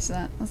got a taste of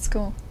that. That's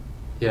cool.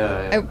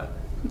 Yeah.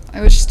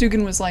 I wish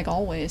Stugan was like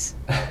always,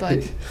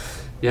 but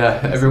yeah,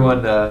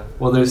 everyone.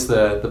 Well, there's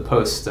the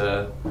post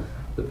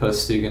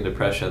Stugan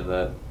depression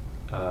that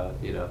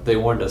you know, they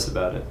warned us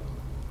about it.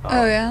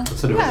 Oh yeah,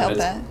 sort of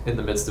in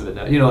the midst of it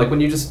now. You know, like when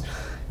you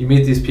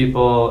meet these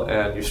people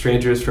and you're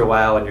strangers for a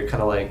while and you're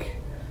kind of like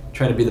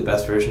trying to be the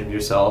best version of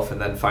yourself, and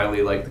then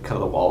finally like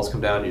the walls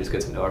come down and you just get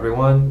to know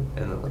everyone,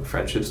 and then like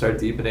friendships start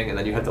deepening, and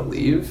then you have to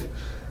leave.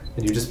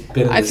 And you've just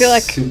been in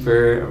this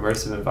super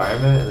immersive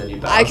environment, and then you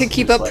bounce. I could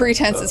keep up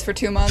pretenses for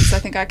 2 months. I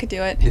think I could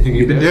do it. You think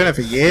You've been doing it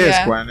for years,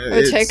 Gwen. It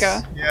would take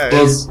a... Yeah,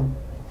 it's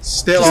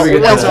still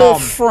a whole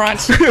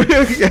front.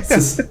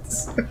 This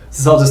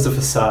is all just a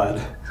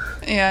facade.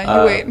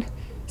 Yeah, you wait.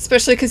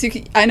 Especially because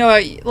I know,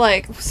 I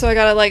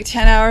got like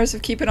 10 hours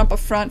of keeping up a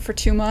front for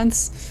 2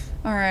 months.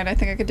 All right, I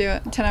think I could do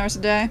it. 10 hours a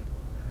day.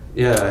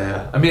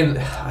 Yeah. I mean,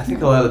 I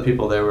think a lot of the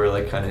people there were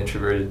like kind of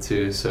introverted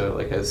too. So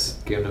like, as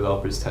game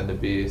developers tend to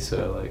be.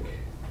 So like,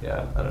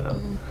 yeah, I don't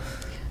know.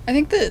 I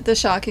think the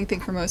shocking thing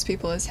for most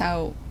people is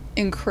how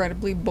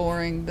incredibly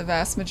boring the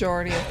vast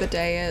majority of the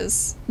day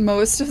is.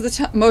 Most of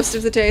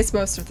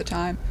the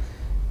time.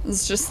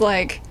 It's just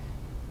like,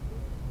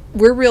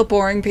 we're real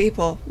boring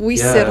people. We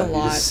sit a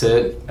lot. You just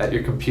sit at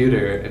your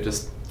computer and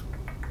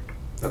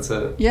that's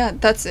it. Yeah,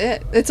 that's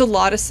it. It's a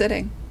lot of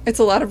sitting. It's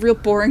a lot of real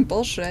boring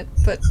bullshit,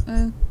 but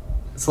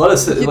it's a lot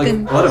of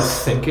a lot of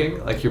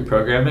thinking, like you're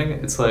programming.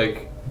 It's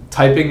like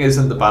typing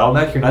isn't the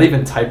bottleneck. You're not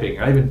even typing.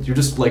 You're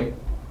just like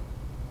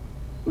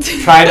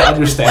trying to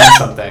understand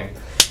something.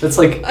 That's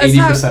like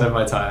 80% of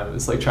my time.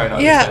 It's like trying to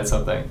understand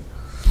something.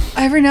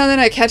 Every now and then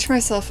I catch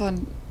myself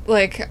on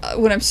like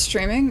when I'm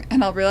streaming,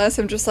 and I'll realize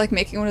I'm just like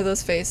making one of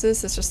those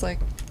faces. It's just like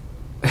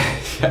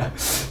yeah,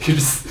 you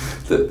just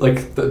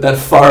that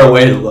far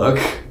away look,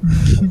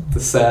 the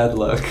sad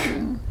look.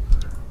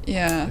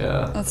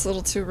 Yeah, that's a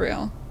little too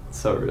real.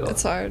 So real.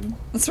 It's hard.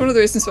 That's one of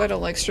the reasons why I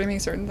don't like streaming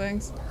certain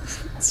things.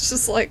 It's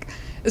just like,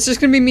 it's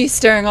just gonna be me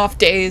staring off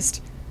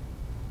dazed.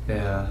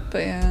 Yeah.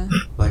 But yeah.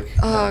 Like,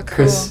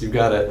 Chris, cool. You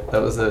got it.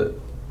 That was it.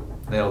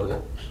 Nailed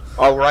it.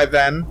 Oh, right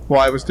then, what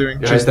I was doing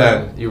just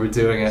then. You were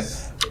doing it.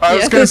 I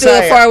was going to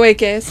say... the faraway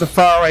gaze. The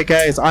faraway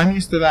gaze. I'm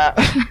used to that.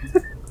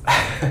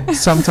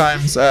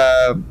 Sometimes,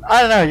 I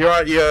don't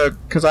know, you're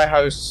because I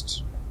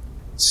host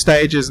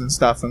stages and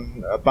stuff,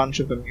 and a bunch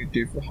of them you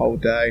do for the whole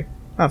day.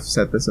 I've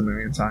said this a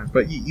million times,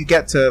 but you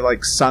get to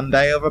like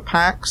Sunday over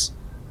PAX,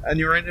 and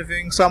you're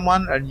interviewing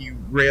someone, and you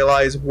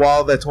realize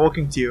while they're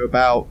talking to you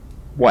about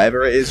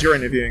whatever it is you're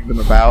interviewing them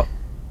about,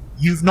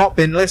 you've not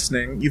been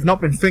listening, you've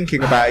not been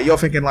thinking about it. You're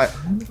thinking like,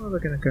 I wonder where we're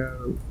going to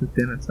go for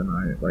dinner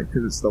tonight, like,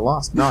 because it's the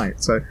last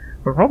night, so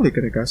we're probably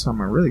going to go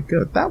somewhere really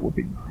good. That would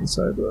be nice.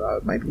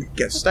 So maybe we could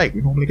get steak.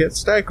 We normally get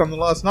steak on the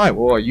last night.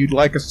 Well, you'd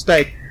like a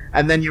steak.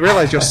 And then you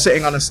realize you're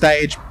sitting on a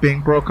stage being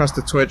broadcast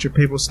to Twitch with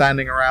people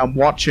standing around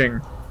watching,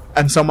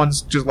 and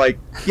someone's just like,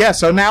 yeah,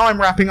 so now I'm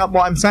wrapping up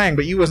what I'm saying,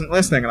 but you wasn't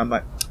listening. And I'm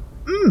like,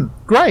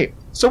 great.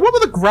 So what were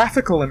the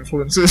graphical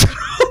influences?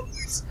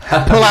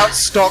 Pull out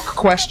stock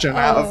question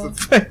out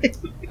of the thing.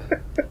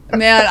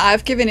 Man,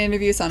 I've given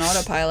interviews on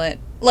autopilot.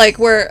 Like,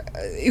 where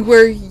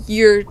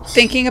you're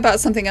thinking about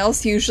something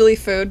else, usually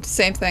food,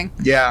 same thing.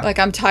 Yeah. Like,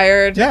 I'm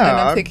tired, and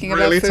I'm thinking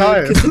really about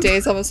food because the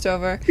day's almost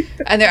over.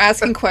 And they're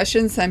asking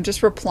questions, and I'm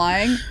just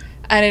replying.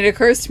 And it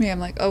occurs to me, I'm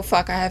like, oh,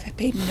 fuck, I have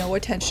paid no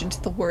attention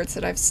to the words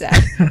that I've said.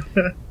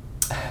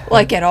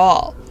 Like, at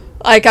all.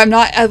 Like,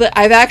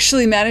 I've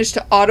actually managed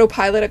to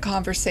autopilot a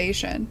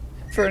conversation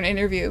for an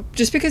interview,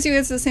 just because you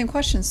answer the same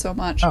questions so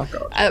much. Oh,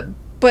 God.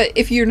 But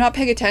if you're not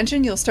paying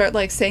attention, you'll start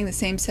like saying the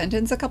same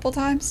sentence a couple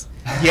times.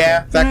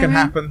 Yeah, that can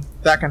happen.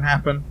 That can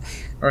happen.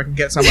 Or I can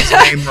get someone's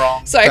name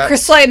wrong. Sorry,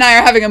 Chris Light and I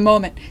are having a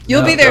moment.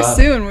 You'll be there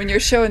soon when you're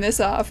showing this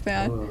off,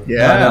 man.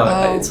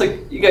 Yeah. It's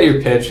like you get your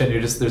pitch, and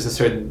there's a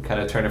certain kind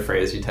of turn of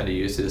phrase you tend to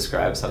use to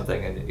describe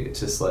something, and it's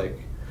just like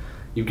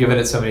you've given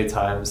it so many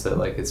times that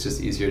like it's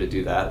just easier to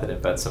do that than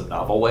invent some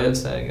novel way of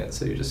saying it.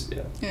 So you just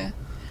Yeah.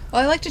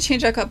 Well, I like to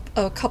change a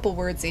couple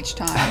words each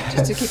time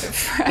just to keep it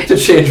fresh. To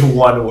change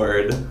one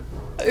word.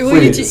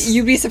 Well,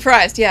 you'd be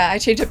surprised. Yeah, I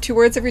change up 2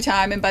 words every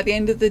time, and by the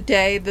end of the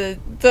day,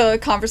 the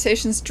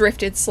conversation's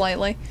drifted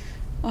slightly.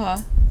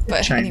 But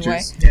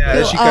anyway,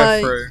 yeah, she go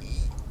through.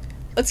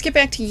 Let's get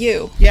back to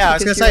you. Yeah, I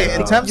was gonna say,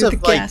 in terms of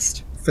like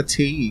guest.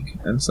 fatigue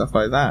and stuff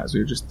like that, as we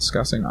were just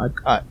discussing,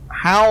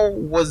 how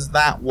was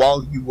that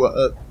while you were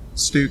at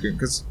Stugan?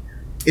 Because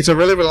it's a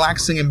really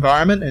relaxing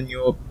environment, and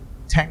you're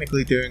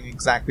technically doing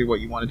exactly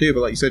what you want to do. But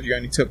like you said, you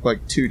only took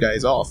like 2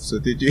 days off. So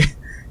did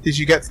Did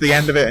you get to the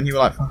end of it and you were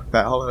like, fuck,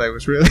 that holiday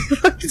was really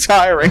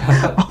tiring?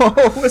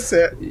 Or was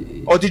it?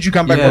 Or did you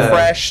come back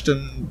refreshed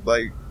and,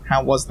 like,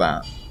 how was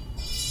that?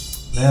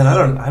 Man,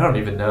 I don't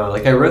even know.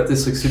 Like, I wrote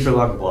this, like, super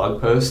long blog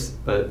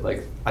post, but,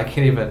 like, I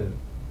can't even...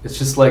 It's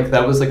just, like,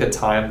 that was, like, a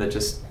time that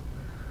just,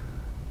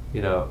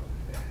 you know,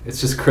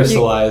 it's just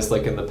crystallized,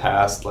 like, in the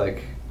past,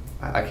 like...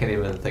 I can't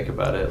even think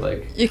about it.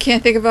 Like, you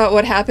can't think about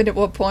what happened at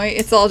what point.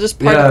 It's all just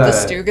part of the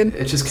Stugan.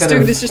 It's just kind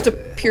Stugan is just a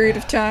period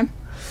of time.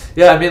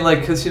 Yeah, I mean, like,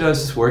 because, you know, it's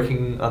just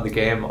working on the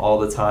game all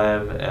the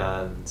time,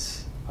 and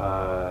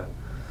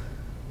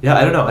yeah,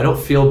 I don't know. I don't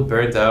feel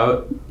burned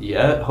out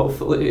yet,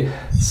 hopefully.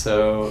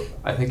 So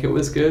I think it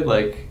was good.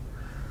 Like,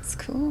 it's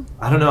cool.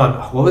 I don't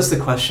know. What was the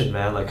question,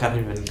 man? Like, I don't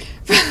even.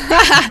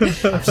 I've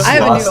just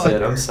lost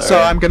it. I'm sorry. So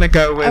I'm gonna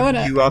go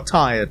with you are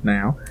tired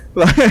now.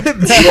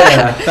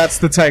 Yeah, that's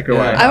the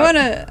takeaway.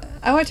 Yeah.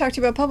 I want to talk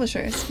to you about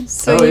publishers.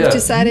 So you've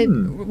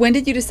decided. When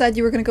did you decide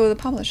you were going to go with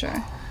a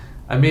publisher?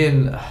 I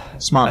mean,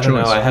 smart choice. I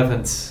don't know. I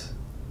haven't.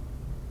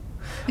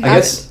 I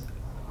guess.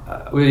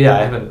 Well, yeah,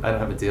 I don't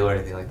have a deal or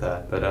anything like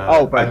that. But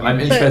I'm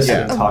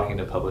interested in talking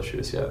to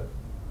publishers. Yeah.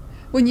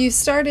 When you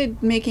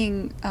started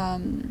making,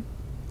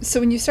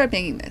 when you started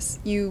making this,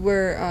 you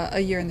were a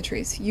year in the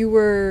trees.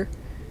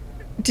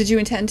 Did you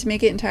intend to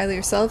make it entirely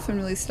yourself and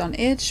release it on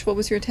itch? What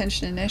was your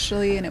intention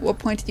initially, and at what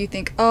point did you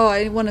think, oh,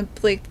 I want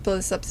to blow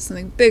this up to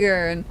something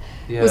bigger? And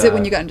was it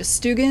when you got into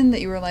Stugan that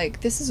you were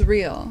like, this is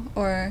real,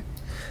 or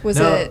was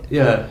it?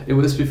 Yeah, it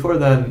was before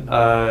then.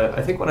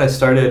 I think when I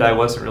started, I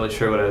wasn't really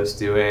sure what I was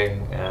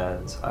doing,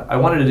 and I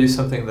wanted to do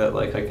something that,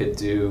 like, I could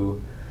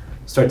do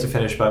start to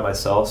finish by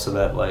myself, so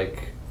that,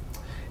 like,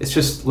 it's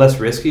just less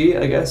risky,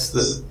 I guess.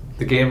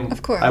 The game,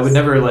 of course. I would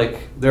never,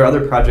 like, there are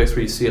other projects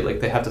where you see it,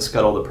 like, they have to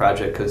scuttle the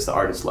project because the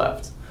artist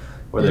left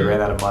or they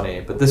ran out of money.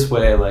 But this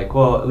way, like,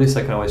 well, at least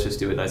I can always just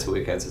do it nights and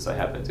weekends as I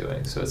have been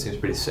doing. So it seems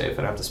pretty safe.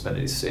 I don't have to spend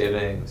any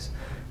savings.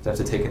 I don't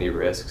have to take any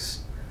risks.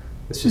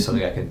 It's just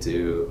something I can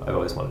do. I've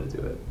always wanted to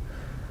do it.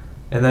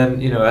 And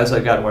then, you know, as I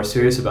got more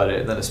serious about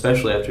it, and then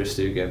especially after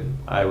Stugan,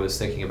 I was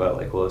thinking about,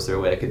 like, well, is there a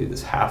way I could do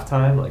this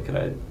half-time? Like, could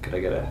I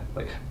get a,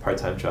 like,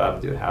 part-time job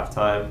and do it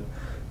half-time?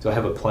 Do I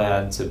have a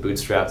plan to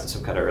bootstrap to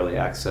some kind of early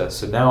access?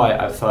 So now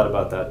I've thought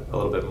about that a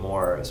little bit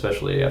more,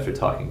 especially after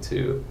talking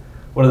to...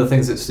 One of the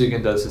things that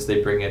Stugan does is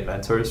they bring in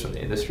mentors from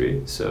the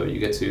industry. So you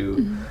get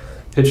to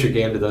pitch your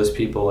game to those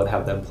people and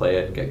have them play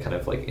it and get kind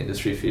of, like,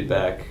 industry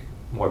feedback,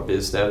 more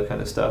biz dev kind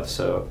of stuff.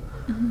 So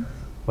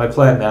my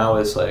plan now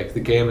is, like, the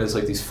game is,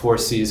 like, these 4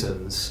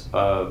 seasons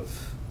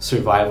of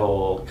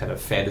survival kind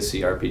of fantasy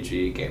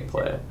RPG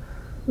gameplay.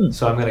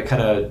 So I'm going to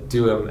kind of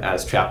do them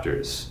as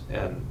chapters,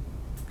 and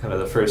kind of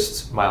the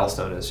first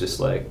milestone is just,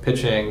 like,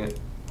 pitching,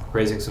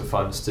 raising some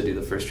funds to do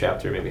the first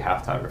chapter, maybe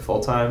half-time or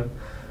full-time,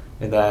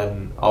 and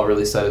then I'll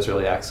release that as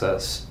early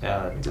access,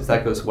 and if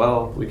that goes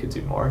well, we could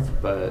do more.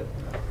 But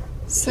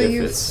so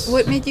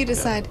what made you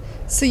decide?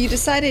 Yeah. So you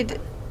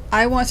decided,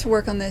 I want to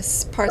work on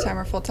this part-time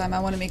or full-time. I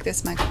want to make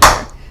this my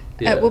career.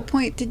 Yeah. At what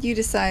point did you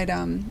decide?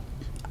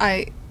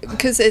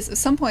 Because at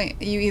some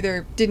point you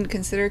either didn't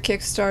consider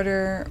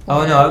Kickstarter.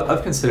 Oh no,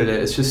 I've considered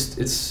it.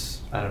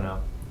 It's I don't know.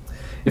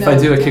 If I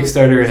do a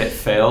Kickstarter and it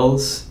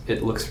fails,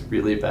 it looks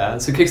really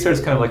bad. So Kickstarter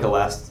is kind of like a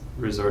last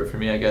resort for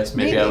me, I guess.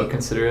 Maybe I would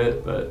consider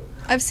it, but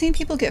I've seen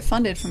people get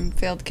funded from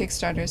failed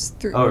Kickstarters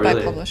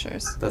by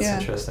publishers. That's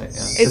interesting.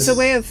 Yeah. It's a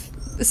way of,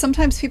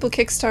 sometimes people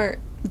kickstart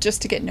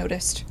just to get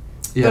noticed.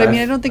 Yeah, but I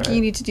mean, I don't think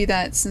you need to do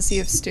that since you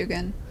have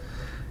Stugan.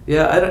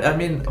 Yeah, I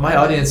mean, my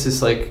audience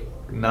is, like,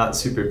 not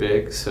super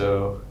big,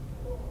 so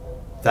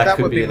that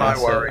could would be my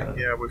nice worry.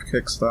 Yeah, with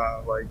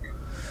Kickstarter, like,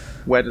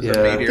 where does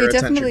the media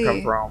attention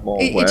come from? Or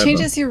it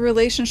changes your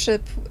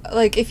relationship.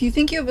 Like, if you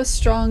think you have a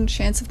strong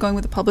chance of going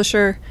with a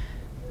publisher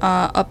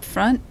up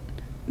front,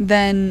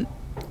 then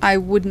I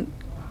wouldn't,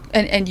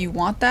 and you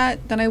want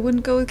that, then I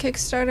wouldn't go with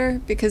Kickstarter,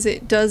 because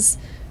it does,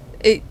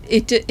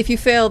 if you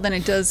fail, then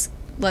it does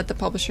let the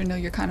publisher know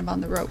you're kind of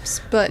on the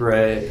ropes. But on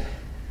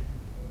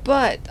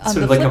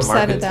the flip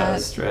side of that,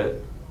 test, right?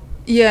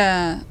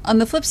 Yeah, on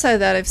the flip side of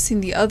that, I've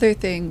seen the other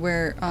thing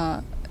where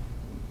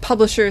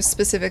publishers,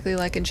 specifically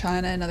like in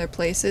China and other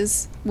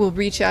places, will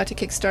reach out to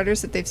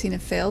Kickstarters that they've seen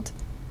have failed,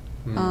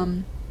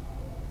 and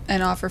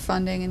offer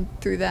funding,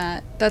 and through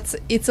that,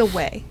 it's a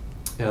way.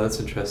 Yeah, that's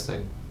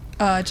interesting.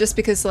 Just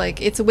because,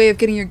 like, it's a way of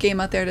getting your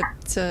game out there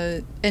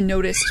and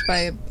noticed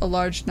by a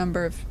large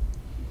number of.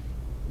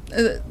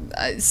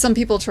 Some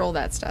people troll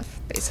that stuff,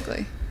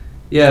 basically.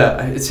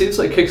 Yeah, it seems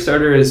like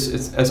Kickstarter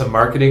is as a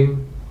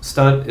marketing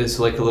stunt is,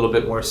 like, a little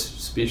bit more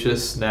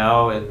specious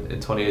now in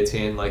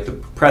 2018. Like, the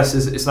press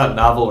it's not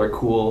novel or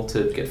cool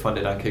to get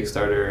funded on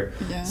Kickstarter.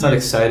 Yeah. It's not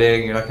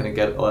exciting. You're not going to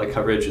get a lot of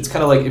coverage. It's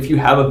kind of like if you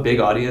have a big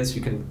audience,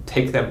 you can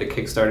take them to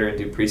Kickstarter and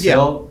do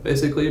pre-sale,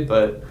 basically.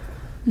 But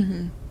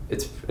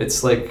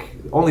it's like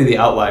only the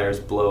outliers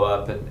blow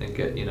up and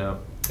get, you know,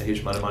 a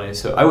huge amount of money.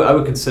 So I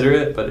would consider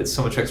it, but it's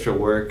so much extra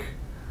work.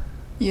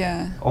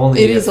 Yeah,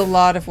 it is a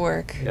lot of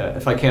work. Yeah,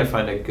 if I can't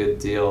find a good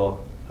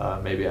deal,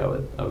 maybe I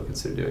would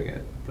consider doing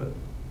it. But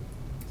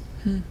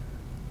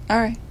all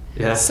right.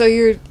 Yeah. So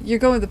you're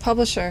going with the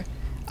publisher.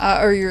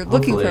 or you're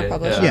looking for a Hopefully,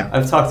 publisher. Yeah.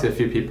 I've talked to a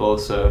few people,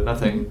 so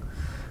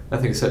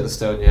nothing's set in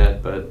stone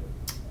yet. But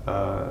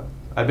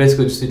I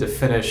basically just need to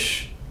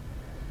finish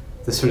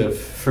the sort of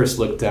first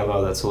look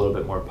demo that's a little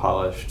bit more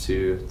polished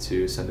to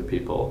send to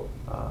people.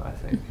 I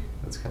think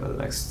that's kind of the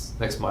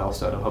next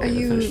milestone. I'm hoping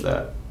to finish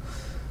that.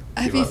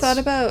 Have you thought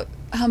about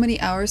how many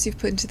hours you've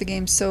put into the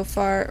game so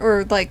far,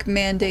 or like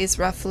man days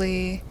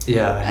roughly?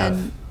 Yeah, I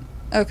have.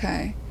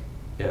 Okay.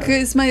 Yeah.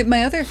 Because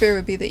my other fear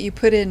would be that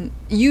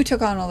you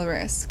took on all the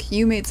risk.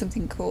 You made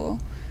something cool.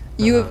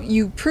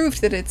 You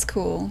proved that it's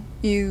cool.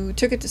 You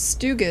took it to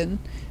Stugan,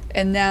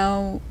 and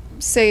now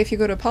say if you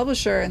go to a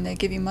publisher and they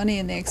give you money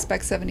and they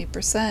expect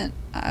 70%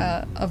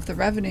 of the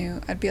revenue,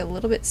 I'd be a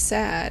little bit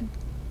sad,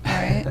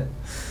 right?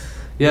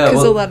 Yeah,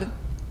 because well, a lot of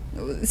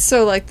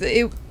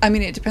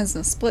it depends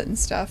on the split and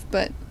stuff,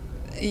 but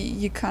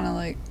you kind of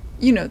like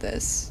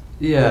this.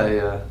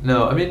 Yeah.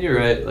 No, I mean, you're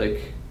right.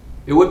 Like,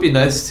 it would be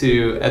nice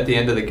to, at the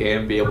end of the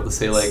game, be able to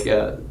say, like,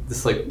 yeah,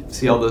 this, like,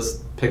 see all those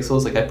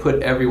pixels? Like, I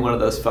put every one of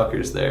those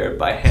fuckers there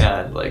by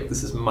hand. Like,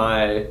 this is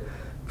my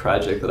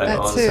project that I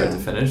own start to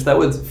finish. That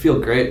would feel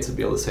great to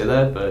be able to say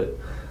that, but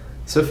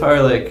so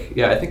far, like,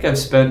 yeah, I think I've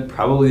spent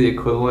probably the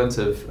equivalent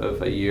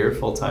of a year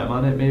full-time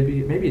on it,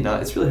 maybe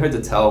not. It's really hard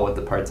to tell with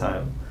the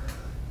part-time.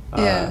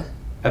 Yeah.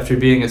 After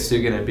being a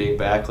Stugan and being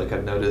back, like,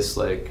 I've noticed,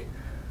 like,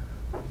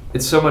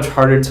 it's so much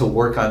harder to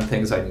work on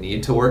things I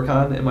need to work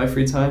on in my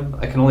free time.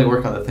 I can only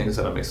work on the things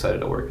that I'm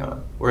excited to work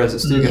on. Whereas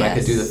at Stugan, I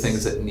could do the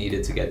things that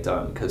needed to get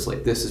done, because,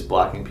 like, this is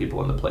blocking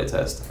people in the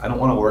playtest. I don't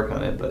want to work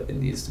on it, but it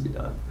needs to be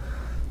done.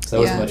 So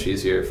that was much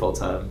easier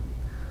full-time.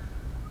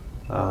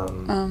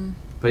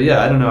 But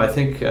yeah, I don't know. I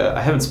think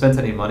I haven't spent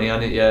any money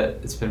on it yet.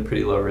 It's been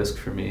pretty low risk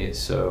for me.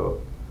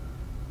 So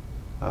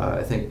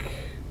I think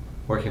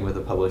working with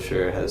a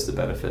publisher has the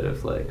benefit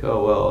of, like,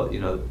 oh, well,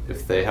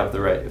 if they have the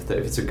right, if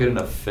it's a good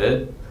enough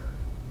fit,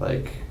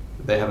 like,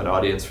 they have an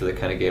audience for the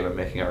kind of game I'm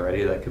making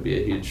already, that could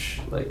be a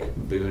huge, like,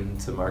 boon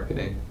to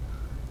marketing.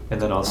 And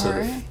then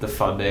also the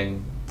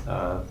funding,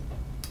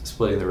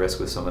 splitting the risk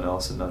with someone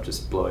else and not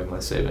just blowing my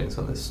savings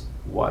on this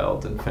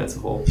wild and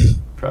fanciful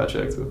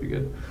project would be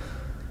good.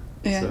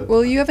 Yeah. So,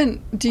 well,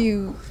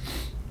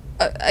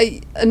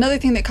 another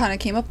thing that kind of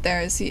came up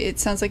there is it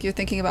sounds like you're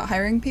thinking about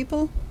hiring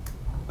people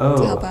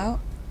to help out.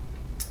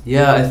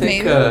 Yeah, I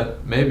think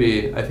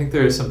maybe. I think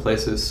there are some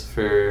places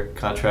for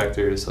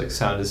contractors, like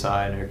sound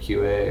design or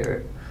QA,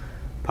 or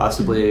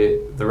possibly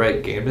the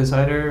right game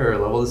designer or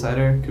level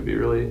designer could be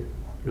really,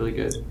 really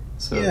good.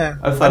 So yeah,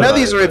 I've thought I know about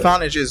these it, are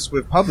advantages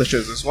with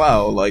publishers as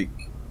well. Like,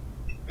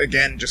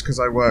 again, just because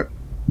I work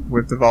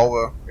with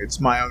Devolver,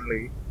 it's my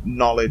only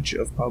knowledge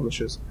of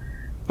publishers.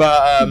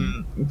 But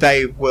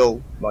they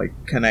will, like,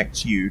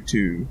 connect you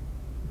to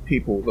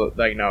people that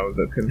they know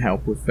that can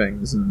help with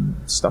things and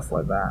stuff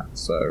like that.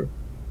 So,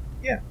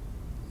 yeah.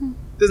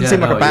 Doesn't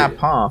seem like a bad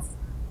path.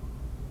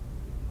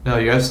 No,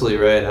 you're absolutely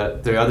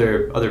right. There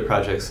are other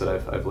projects that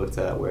I've looked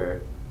at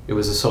where it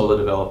was a solo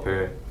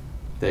developer.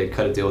 They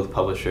cut a deal with the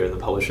publisher, and the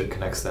publisher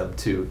connects them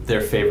to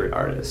their favorite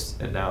artist,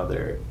 and now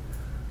they're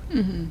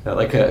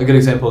like a good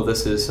example of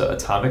this is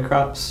Atomic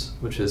Crops,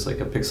 which is like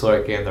a pixel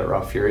art game that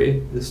Raw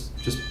Fury is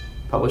just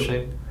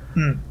publishing.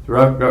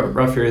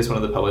 Raw Fury is one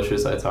of the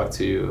publishers I talked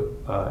to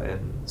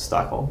in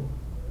Stockholm.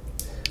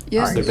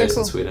 Yeah, they're based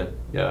in Sweden.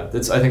 Yeah,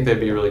 I think they'd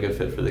be a really good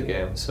fit for the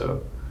game.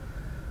 So,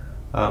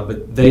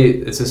 but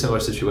it's a similar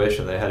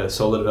situation. They had a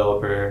solo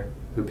developer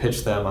who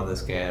pitched them on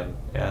this game,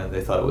 and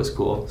they thought it was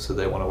cool, so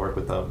they want to work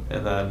with them.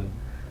 And then,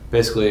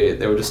 basically,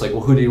 they were just like,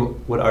 "Well,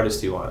 what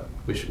artist do you want?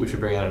 We should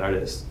bring out an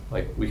artist.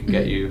 Like, we can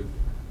get you.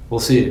 We'll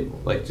see.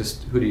 Like,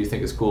 just who do you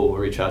think is cool? We'll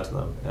reach out to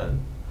them."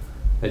 And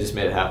they just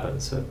made it happen.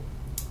 So,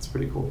 it's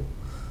pretty cool.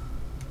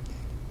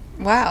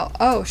 Wow.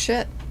 Oh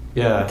shit.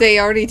 Yeah. They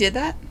already did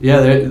that? Yeah,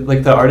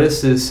 like the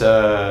artist is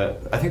I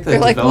think the they're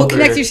like, developer, we'll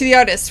connect you to the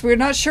artist. We're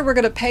not sure we're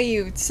going to pay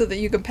you so that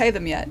you can pay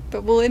them yet,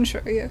 but we'll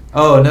insure you.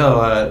 Oh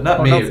no,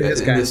 not me. Not for this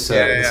game. This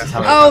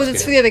oh,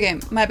 that's for the other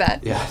game. My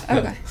bad. Yeah.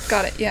 Okay,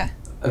 got it. Yeah.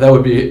 That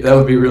would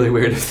be really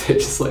weird if they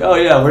just like, oh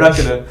yeah, we're not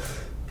gonna.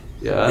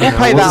 Yeah, I don't know.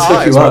 Pay We'll that just hook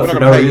artist, you but up we're for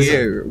not no going to pay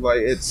reason. you. Like,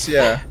 it's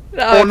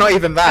No, or not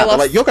even that. But,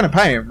 like, you're going to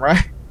pay him,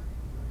 right?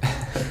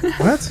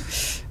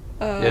 What?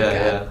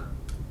 Yeah.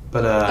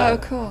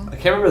 But cool. I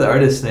can't remember the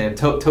artist's name.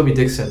 Toby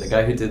Dixon, the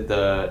guy who did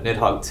the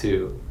Nidhogg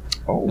 2.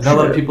 Oh, and a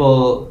lot of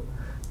people,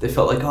 they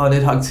felt like, oh,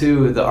 Nidhogg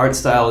 2, the art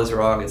style is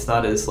wrong. It's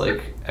not as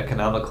like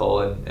economical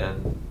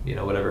and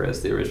whatever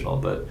as the original.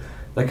 But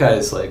that guy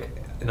is like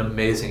an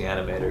amazing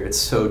animator. It's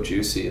so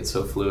juicy and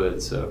so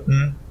fluid. So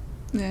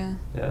yeah,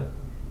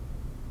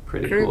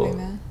 pretty groovy, cool.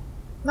 Man.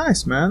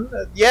 Nice, man.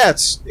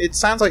 It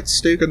sounds like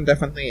Stugan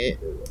definitely.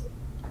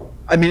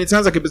 I mean, it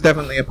sounds like it was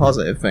definitely a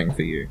positive thing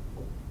for you.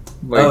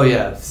 Like, oh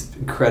yeah,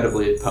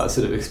 incredibly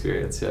positive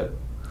experience. Yeah.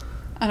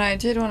 And I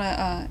did want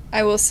to.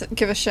 I will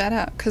give a shout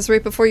out because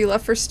right before you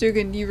left for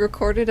Stugan, you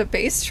recorded a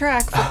bass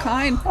track for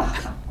Kine.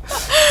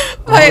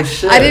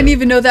 I didn't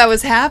even know that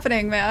was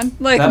happening, man.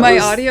 Like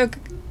audio.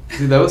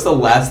 Dude, that was the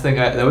last thing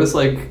that was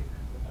like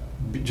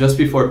just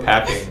before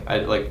packing. I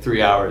like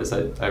 3 hours.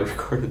 I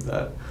recorded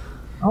that.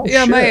 Oh,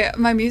 Yeah, shit.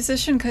 my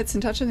musician gets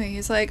in touch with me.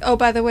 He's like, "Oh,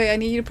 by the way, I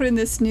need you to put in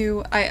this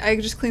new. I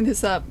just cleaned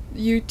this up.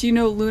 Do you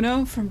know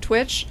Luno from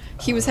Twitch?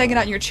 He was hanging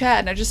out in your chat,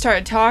 and I just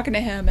started talking to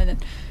him,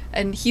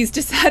 and he's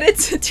decided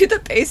to do the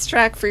bass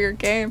track for your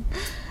game.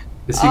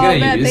 Is he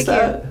gonna use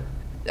that?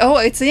 Oh,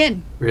 it's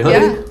in. Really?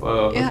 Yeah.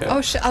 Whoa. Yeah. Okay.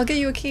 Oh shit! I'll get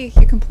you a key.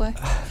 You can play.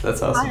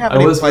 That's awesome. I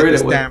haven't even played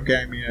this would. damn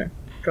game yet.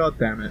 God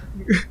damn it.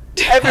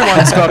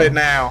 Everyone's got it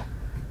now.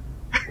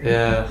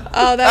 Yeah.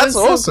 Oh, That's was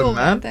so awesome, cool,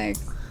 man.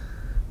 Thanks.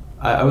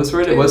 I was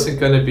worried it wasn't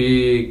going to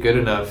be good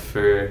enough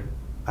for,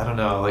 I don't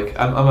know, like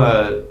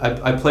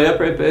I play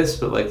upright bass,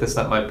 but like that's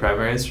not my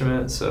primary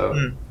instrument,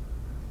 so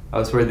I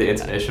was worried the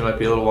intonation might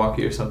be a little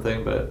wonky or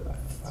something, but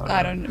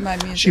I don't know. My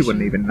musician She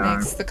wouldn't even know.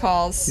 makes the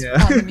calls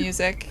Yeah. on the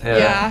music.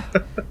 Yeah.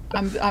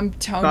 I'm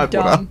tone Not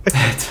dumb.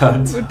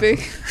 Tons. would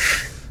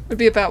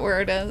be about where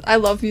it is. I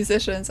love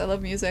musicians. I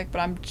love music, but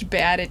I'm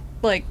bad at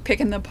like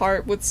picking them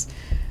apart.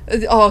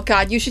 Oh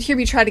God, you should hear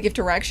me try to give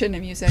direction to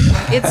music.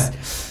 Like,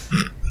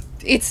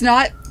 it's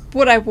not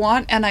what I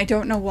want, and I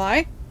don't know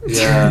why.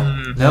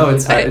 Yeah. No,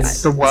 it's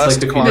the worst It's like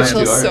if you client. do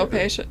Mitchell's art, so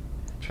patient.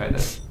 trying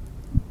to.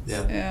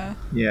 Yeah. Yeah.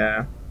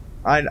 Yeah.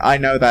 I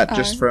know that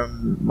just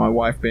from my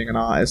wife being an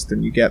artist,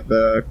 and you get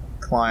the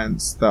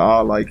clients that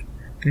are like,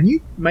 can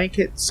you make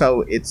it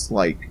so it's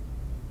like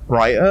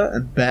brighter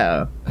and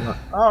better? I'm like,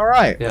 all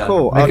right, Yeah,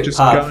 cool. make I'll it just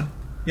pop.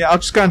 go. I'll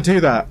just go and do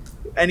that.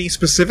 Any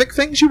specific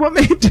things you want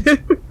me to do?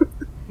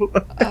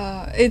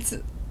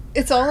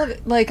 It's all of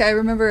it. Like, I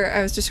remember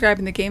I was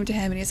describing the game to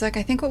him, and he's like,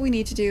 I think what we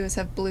need to do is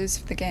have blues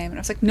for the game. And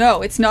I was like,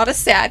 no, it's not a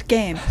sad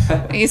game.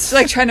 And he's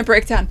like trying to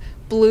break down,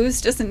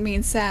 blues doesn't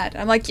mean sad.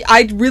 I'm like,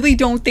 I really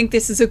don't think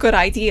this is a good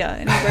idea.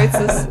 And he writes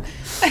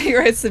this, he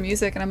writes the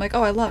music, and I'm like,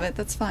 oh, I love it.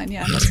 That's fine.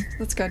 Yeah,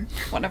 that's good.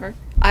 Whatever.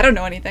 I don't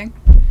know anything.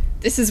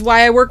 This is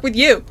why I work with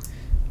you.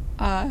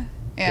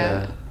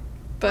 Yeah.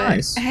 But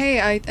Nice.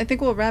 hey, I think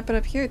we'll wrap it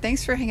up here.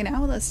 Thanks for hanging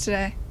out with us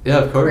today. Yeah,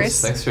 of course.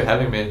 Chris? Thanks for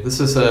having me. This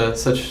is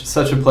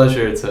such a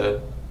pleasure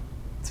to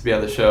be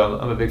on the show.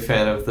 I'm a big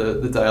fan of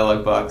the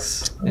dialogue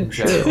box in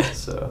general.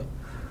 So.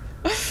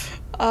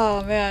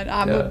 Oh man,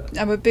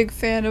 I'm a big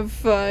fan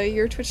of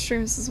your Twitch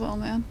streams as well,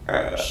 man.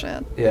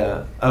 Shit.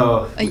 Yeah.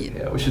 Oh.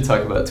 Yeah. We should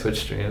talk about Twitch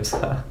streams.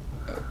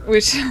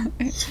 Which,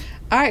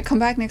 all right, come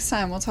back next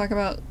time. We'll talk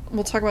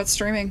about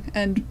streaming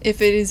and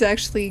if it is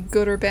actually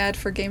good or bad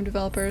for game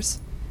developers.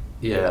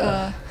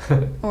 Yeah.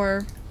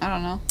 Or I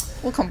don't know.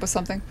 We'll come up with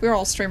something. We're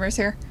all streamers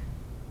here.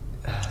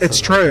 It's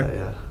Something true. like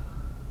that,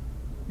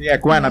 Yeah,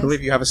 Gwen, I Yes.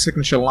 believe you have a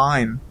signature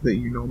line that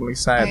you normally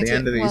say at I the do.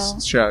 end of these Well-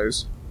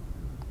 shows.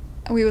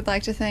 We would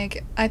like to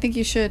thank. I think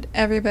you should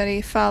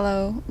everybody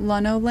follow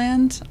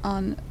lunoland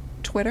on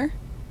Twitter.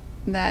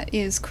 That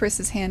is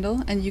Chris's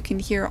handle, and you can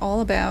hear all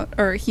about,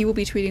 or he will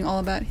be tweeting all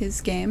about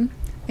his game,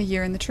 A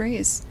Year in the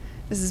Trees.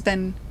 This has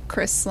been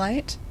Chris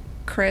Slight,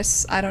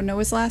 Chris, I don't know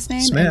his last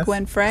name, Smith. and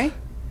Gwen Frey,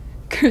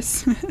 Chris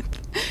Smith,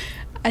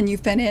 and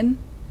you've been in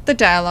the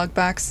dialogue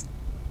box.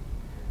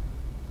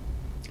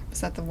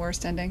 Was that the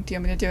worst ending? Do you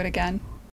want me to do it again?